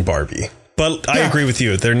more than Barbie. But I agree with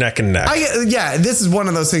you. They're neck and neck. This is one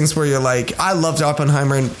of those things where you're like, I loved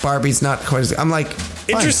Oppenheimer and Barbie's not quite as... I'm like...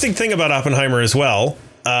 Fine. Interesting thing about Oppenheimer as well,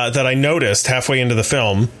 that I noticed halfway into the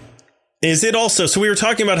film, is it also... So we were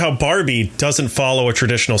talking about how Barbie doesn't follow a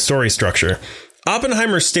traditional story structure.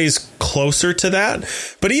 Oppenheimer stays closer to that,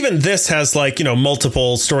 but even this has like, you know,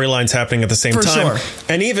 multiple storylines happening at the same time. Sure.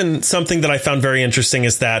 And even something that I found very interesting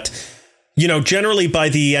is that, you know, generally by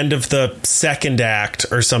the end of the second act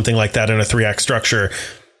or something like that in a 3-act structure,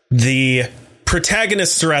 the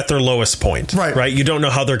protagonists are at their lowest point. Right. You don't know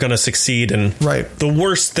how they're going to succeed. And the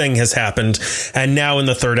worst thing has happened. And now in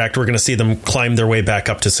the third act, we're going to see them climb their way back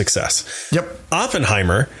up to success. Yep.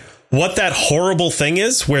 Oppenheimer, what that horrible thing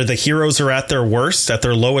is where the heroes are at their worst, at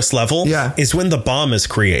their lowest level, is when the bomb is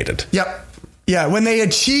created. Yep. Yeah, when they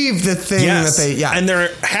achieve the thing that they... And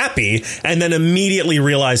they're happy and then immediately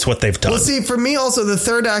realize what they've done. Well, see, for me also, the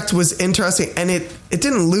third act was interesting, and it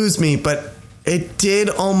didn't lose me, but it did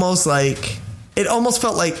almost like... It almost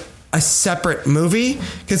felt like a separate movie,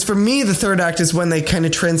 because for me, the third act is when they kind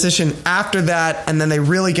of transition after that, and then they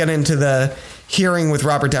really get into the hearing with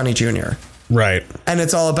Robert Downey Jr. Right. And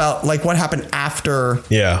it's all about, like, what happened after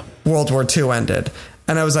World War II ended.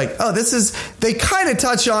 And I was like, oh, this is... They kind of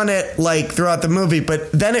touch on it, like, throughout the movie, but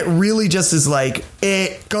then it really just is like...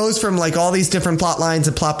 It goes from, like, all these different plot lines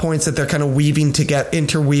and plot points that they're kind of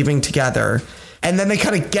interweaving together. And then they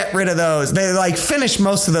kind of get rid of those. They, like, finish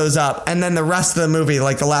most of those up. And then the rest of the movie,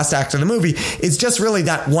 like, the last act of the movie, is just really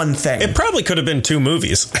that one thing. It probably could have been 2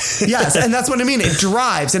 movies. Yes, and that's what I mean. It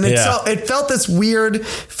drives. And it felt this weird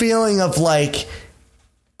feeling of, like...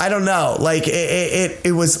 I don't know, like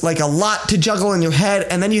it was like a lot to juggle in your head.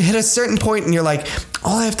 And then you hit a certain point and you're like,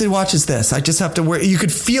 all I have to watch is this. I just have to you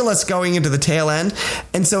could feel us going into the tail end.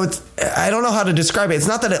 And so I don't know how to describe it. It's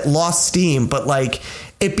not that it lost steam, but like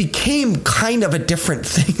it became kind of a different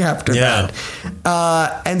thing after that.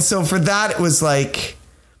 And so for that, it was like,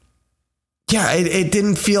 it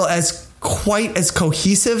didn't feel quite as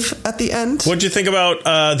cohesive at the end. What'd you think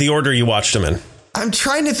about the order you watched them in? I'm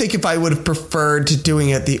trying to think if I would have preferred doing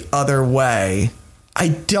it the other way. I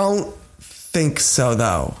don't think so,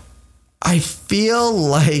 though. I feel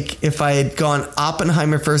like if I had gone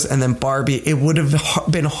Oppenheimer first and then Barbie, it would have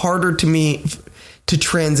been harder to me to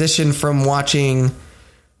transition from watching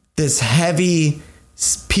this heavy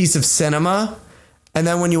piece of cinema. And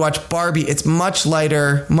then when you watch Barbie, it's much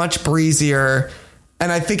lighter, much breezier.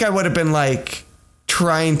 And I think I would have been like...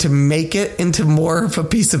 trying to make it into more of a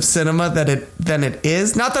piece of cinema than it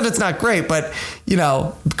is. Not that it's not great, but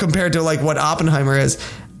compared to like what Oppenheimer is.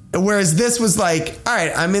 Whereas this was like, all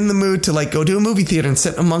right, I'm in the mood to like go to a movie theater and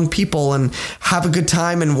sit among people and have a good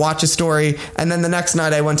time and watch a story. And then the next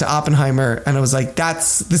night I went to Oppenheimer and I was like,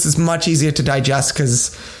 this is much easier to digest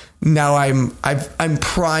because now I'm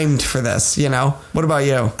primed for this. What about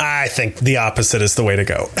you? I think the opposite is the way to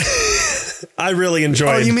go. I really enjoyed.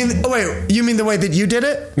 Oh, you mean the way that you did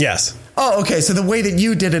it? Yes. Oh, okay. So the way that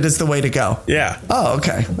you did it is the way to go. Yeah. Oh,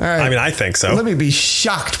 okay. All right. I mean, I think so. Let me be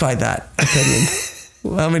shocked by that opinion.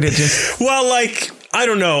 Allow me to just... Well, like, I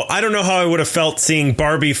don't know. I don't know how I would have felt seeing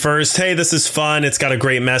Barbie first. Hey, this is fun. It's got a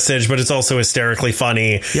great message, but it's also hysterically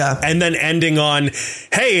funny. Yeah. And then ending on,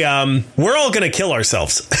 hey, we're all going to kill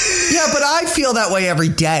ourselves. Yeah, but I feel that way every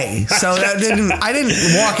day. So I didn't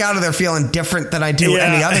walk out of there feeling different than I do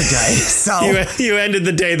any other day. So you ended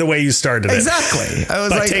the day the way you started it. Exactly. I was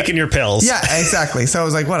by taking your pills. Yeah, exactly. So I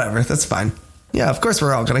was like, whatever, that's fine. Yeah, of course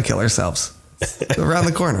we're all going to kill ourselves. Around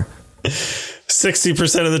the corner.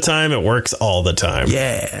 60% of the time, it works all the time.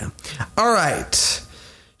 Yeah. All right.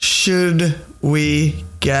 Should we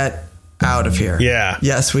get out of here? Yeah.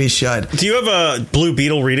 Yes, we should. Do you have a Blue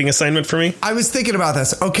Beetle reading assignment for me? I was thinking about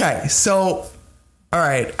this. Okay. So, all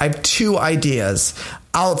right. I have 2 ideas.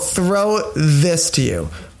 I'll throw this to you.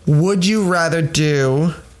 Would you rather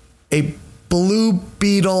do a Blue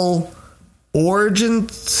Beetle origin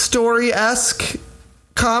story-esque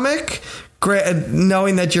comic,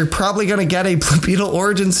 knowing that you're probably going to get a Blue Beetle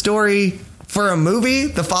origin story for a movie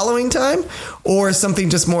the following time, or something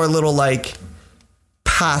just more a little like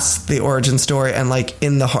past the origin story and like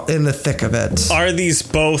in the thick of it? Are these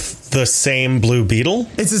both the same Blue Beetle?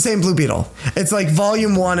 It's the same Blue Beetle. It's like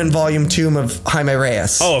volume 1 and volume 2 of Jaime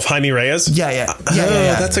Reyes. Oh, of Jaime Reyes? Yeah.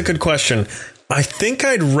 That's a good question. I think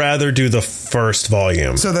I'd rather do the first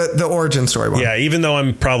volume. So the origin story one. Yeah, even though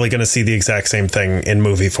I'm probably going to see the exact same thing in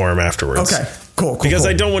movie form afterwards. Okay, cool. Because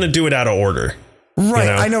I don't want to do it out of order. Right,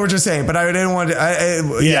 I know what you're saying, but I didn't want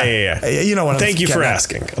to... Yeah. You know what I'm saying. Thank you for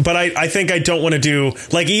asking. But I think I don't want to do...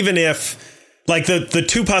 Like, even if... Like, the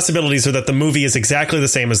 2 possibilities are that the movie is exactly the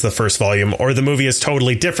same as the first volume, or the movie is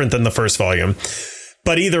totally different than the first volume.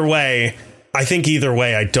 But either way... I think either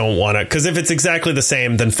way, I don't want to, because if it's exactly the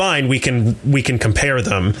same, then fine, we can compare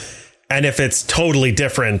them. And if it's totally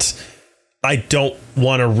different, I don't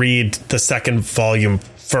want to read the second volume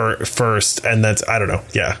first. And that's, I don't know.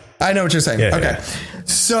 Yeah. I know what you're saying. Yeah, okay. Yeah.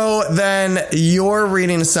 So then your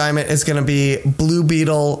reading assignment is going to be Blue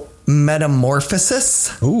Beetle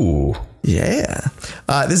Metamorphosis. Ooh. Yeah.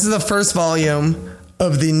 This is the first volume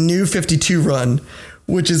of the new 52 run,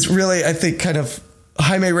 which is really, I think, kind of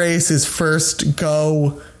Jaime Reyes' first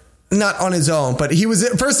go not on his own, but he was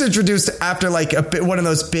first introduced after like one of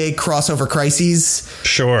those big crossover crises.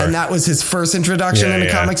 Sure. And that was his first introduction into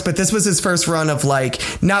comics. But this was his first run of like,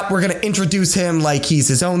 we're going to introduce him like he's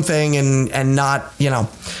his own thing and not,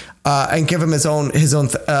 and give him his own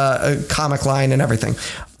comic line and everything.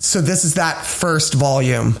 So this is that first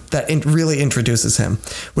volume that really introduces him,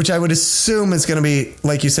 which I would assume is going to be,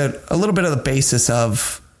 like you said, a little bit of the basis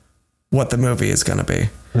of what the movie is going to be.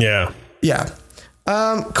 Yeah. Yeah.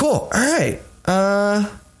 Cool. All right. Other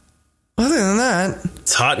than that,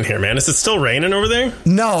 it's hot in here, man. Is it still raining over there?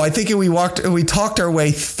 No, I think we talked our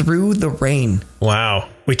way through the rain. Wow.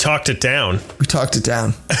 We talked it down.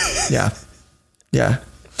 Yeah. Yeah.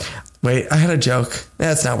 Wait, I had a joke.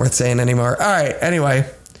 That's not worth saying anymore. All right. Anyway,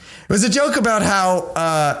 it was a joke about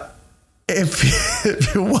how,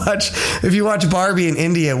 if you watch Barbie in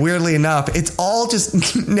India, weirdly enough, it's all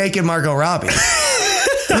just naked Margot Robbie.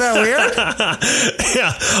 Isn't that weird?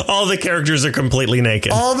 Yeah. All the characters are completely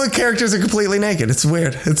naked. It's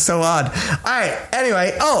weird. It's so odd. All right.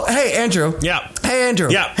 Anyway. Oh, hey, Andrew. Yeah. Hey, Andrew.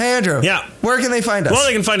 Yeah. Hey, Andrew. Yeah. Where can they find us? Well,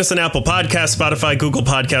 they can find us on Apple Podcasts, Spotify, Google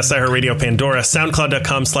Podcasts, iHeartRadio, Pandora,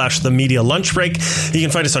 SoundCloud.com/The Media Lunch Break. You can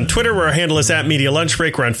find us on Twitter, where our handle is @Media Lunch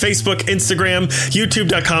Break. We're on Facebook, Instagram,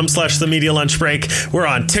 YouTube.com/The Media Lunch Break. We're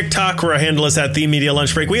on TikTok, where our handle is @The Media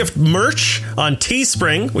Lunch Break. We have merch on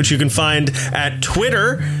Teespring, which you can find at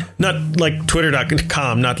Twitter. Not like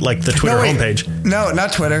twitter.com, not like the Twitter homepage. No,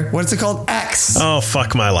 not Twitter. What's it called? X. Oh,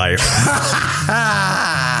 fuck my life.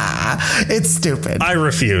 It's stupid. I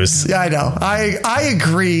refuse. Yeah, I know. I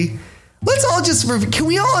agree. Let's all just... Can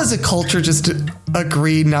we all as a culture just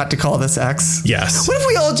agree not to call this X? Yes. What if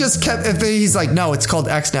we all just kept... If he's like, no, it's called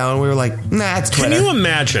X now. And we were like, nah, it's Twitter. Can you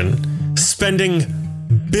imagine spending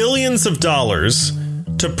billions of dollars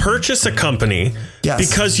to purchase a company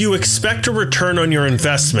because you expect a return on your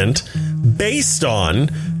investment based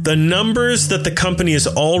on the numbers that the company is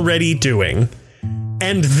already doing,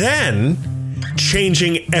 and then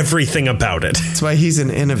changing everything about it? That's why he's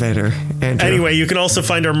an innovator, Andrew. Anyway, you can also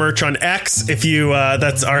find our merch on X if you,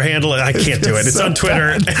 that's our handle. I can't do it. It's so on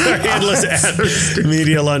Twitter. Our handle is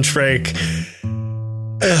 @Media Lunch Break.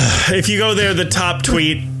 If you go there, the top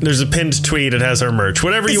tweet, there's a pinned tweet. It has our merch.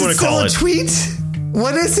 Whatever you want to call it. A tweet?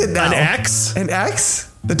 What is it now? An X? An X?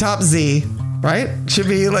 The top Z, right? Should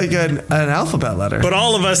be like an alphabet letter. But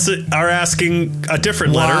all of us are asking a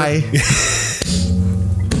different letter.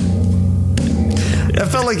 That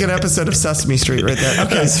felt like an episode of Sesame Street right there.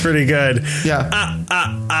 Okay. That's pretty good.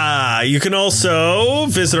 Yeah. You can also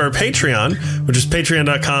visit our Patreon, which is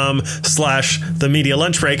patreon.com/The Media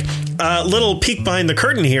Lunch Break. Little peek behind the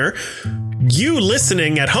curtain here. You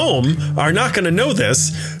listening at home are not going to know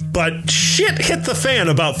this, but shit hit the fan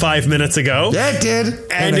about 5 minutes ago. Yeah, it did.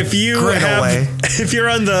 And if you're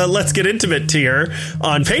on the Let's Get Intimate tier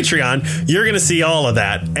on Patreon, you're going to see all of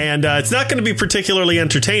that. And it's not going to be particularly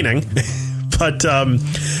entertaining, but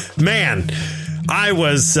man,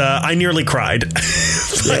 I nearly cried.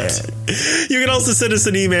 But you can also send us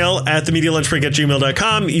an email at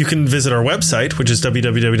themedialunchbreak@gmail.com. You can visit our website, which is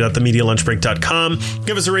www.themedialunchbreak.com.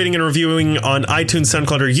 Give us a rating and reviewing on iTunes,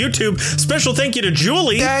 SoundCloud, or YouTube. Special thank you to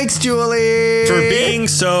Julie. Thanks, Julie. For being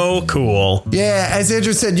so cool. Yeah, as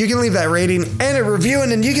Andrew said, you can leave that rating and a review,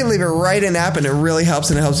 and then you can leave it right in app, and it really helps,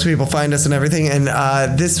 and it helps people find us and everything. And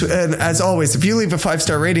and as always, if you leave a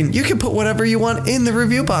 5-star rating, you can put whatever you want in the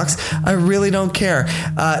review box. I really don't care.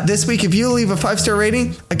 This week, if you leave a 5-star rating,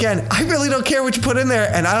 again, I really don't care what you put in there,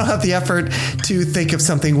 and I don't have the effort to think of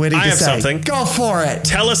something witty to say. I have something. Go for it.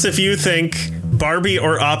 Tell us if you think Barbie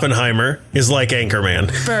or Oppenheimer is like Anchorman.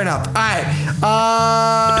 Fair enough. All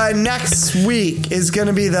right. Next week is going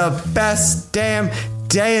to be the best damn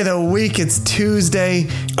day of the week. It's Tuesday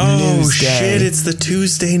News Day. Shit, it's the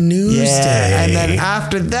Tuesday News Day. And then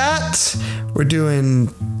after that, we're doing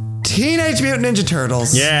Teenage Mutant Ninja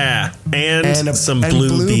Turtles. Yeah. And some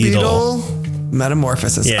Blue Beetle.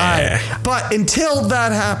 Metamorphosis. Yeah. All right. But until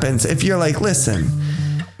that happens, if you're like, listen,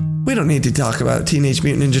 we don't need to talk about Teenage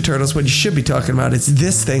Mutant Ninja Turtles. What you should be talking about is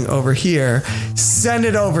this thing over here. Send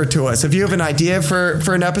it over to us. If you have an idea for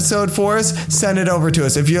an episode for us, send it over to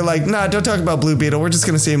us. If you're like, nah, don't talk about Blue Beetle. We're just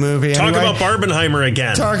going to see a movie. Talk about Barbenheimer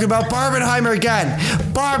again. Talk about Barbenheimer again.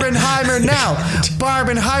 Barbenheimer now.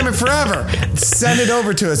 Barbenheimer forever. Send it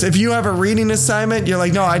over to us. If you have a reading assignment, you're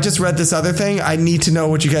like, no, I just read this other thing. I need to know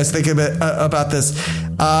what you guys think about this.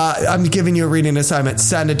 I'm giving you a reading assignment.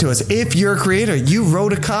 Send it to us. If you're a creator, you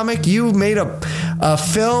wrote a comic, you made a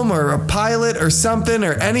film or a pilot or something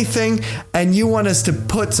or anything, and you want us to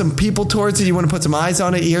put some people towards it, you want to put some eyes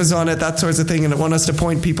on it, ears on it, that sorts of thing, and want us to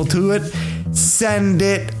point people to it, send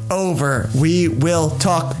it over. We will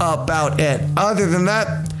talk about it. Other than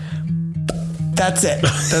that, That's it.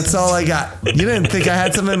 That's all I got. You didn't think I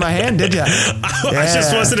had something in my hand, did you? I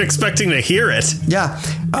just wasn't expecting to hear it. Yeah.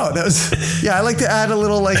 Oh, that was. Yeah, I like to add a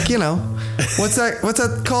little, like, you know, what's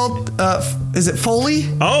that called? Is it Foley?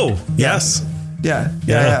 Oh, yes. Yeah.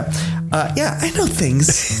 I know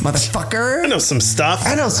things, motherfucker. I know some stuff.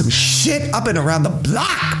 I know some shit up and around the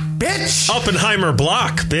block, bitch. Oppenheimer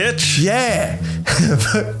block, bitch. Yeah.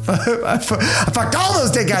 I fucked all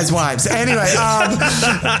those dead guys' wives. Anyway,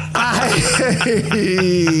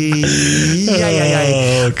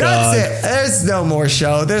 Oh, God. That's it. There's no more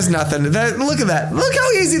show. There's nothing. Look at that. Look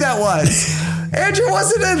how easy that was. Andrew,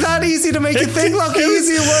 wasn't it that easy to make a thing? Look how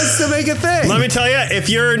easy it was to make a thing. Let me tell you, if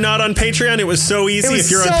you're not on Patreon, it was so easy. If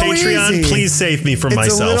you're on Patreon, easy. Please save me from It's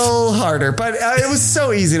myself. a little harder, but it was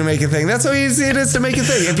so easy to make a thing. That's how easy it is to make a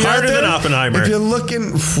thing. If you're Harder out there, than Oppenheimer. If you're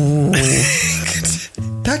looking...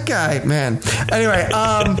 That guy, man. Anyway,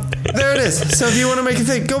 there it is. So if you want to make a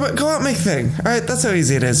thing, go out and make a thing. All right, that's how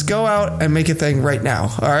easy it is. Go out and make a thing right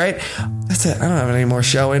now. All right? That's it. I don't have any more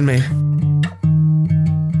show in me.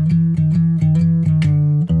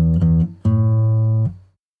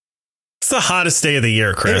 It's the hottest day of the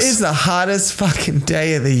year, Chris. It is the hottest fucking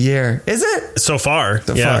day of the year. Is it? So far.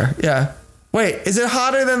 So far, yeah. Wait, is it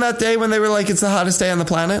hotter than that day when they were like, it's the hottest day on the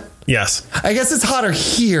planet? Yes. I guess it's hotter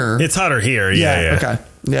here. It's hotter here. Yeah. Okay.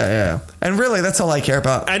 Yeah. And really, that's all I care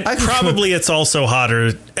about. And probably it's also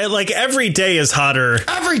hotter. Like every day is hotter.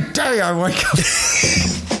 Every day I wake up.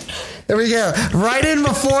 There we go. Right in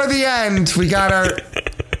before the end, we got our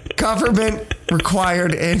government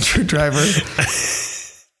required Andrew Driver.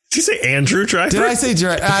 Did you say Andrew Driver? Did I say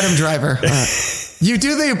Adam Driver? You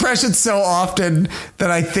do the impression so often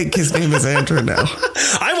that I think his name is Andrew now.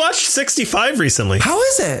 I watched 65 recently. How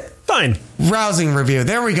is it? Fine. Rousing review.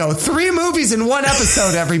 There we go. 3 movies in 1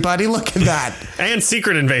 episode, everybody. Look at that. And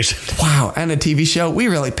Secret Invasion. Wow. And a TV show. We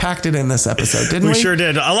really packed it in this episode, didn't we? We sure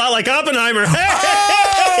did. A lot like Oppenheimer.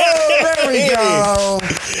 Oh, there we go.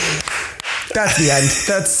 That's the end.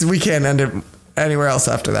 We can't end it anywhere else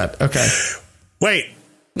after that. Okay. Wait.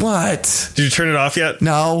 What? Did you turn it off yet?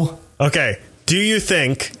 No. Okay. Do you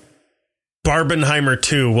think Barbenheimer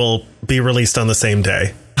 2 will be released on the same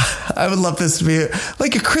day? I would love this to be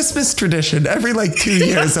like a Christmas tradition. Every 2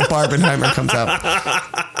 years, a Barbenheimer comes out.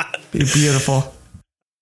 Be beautiful.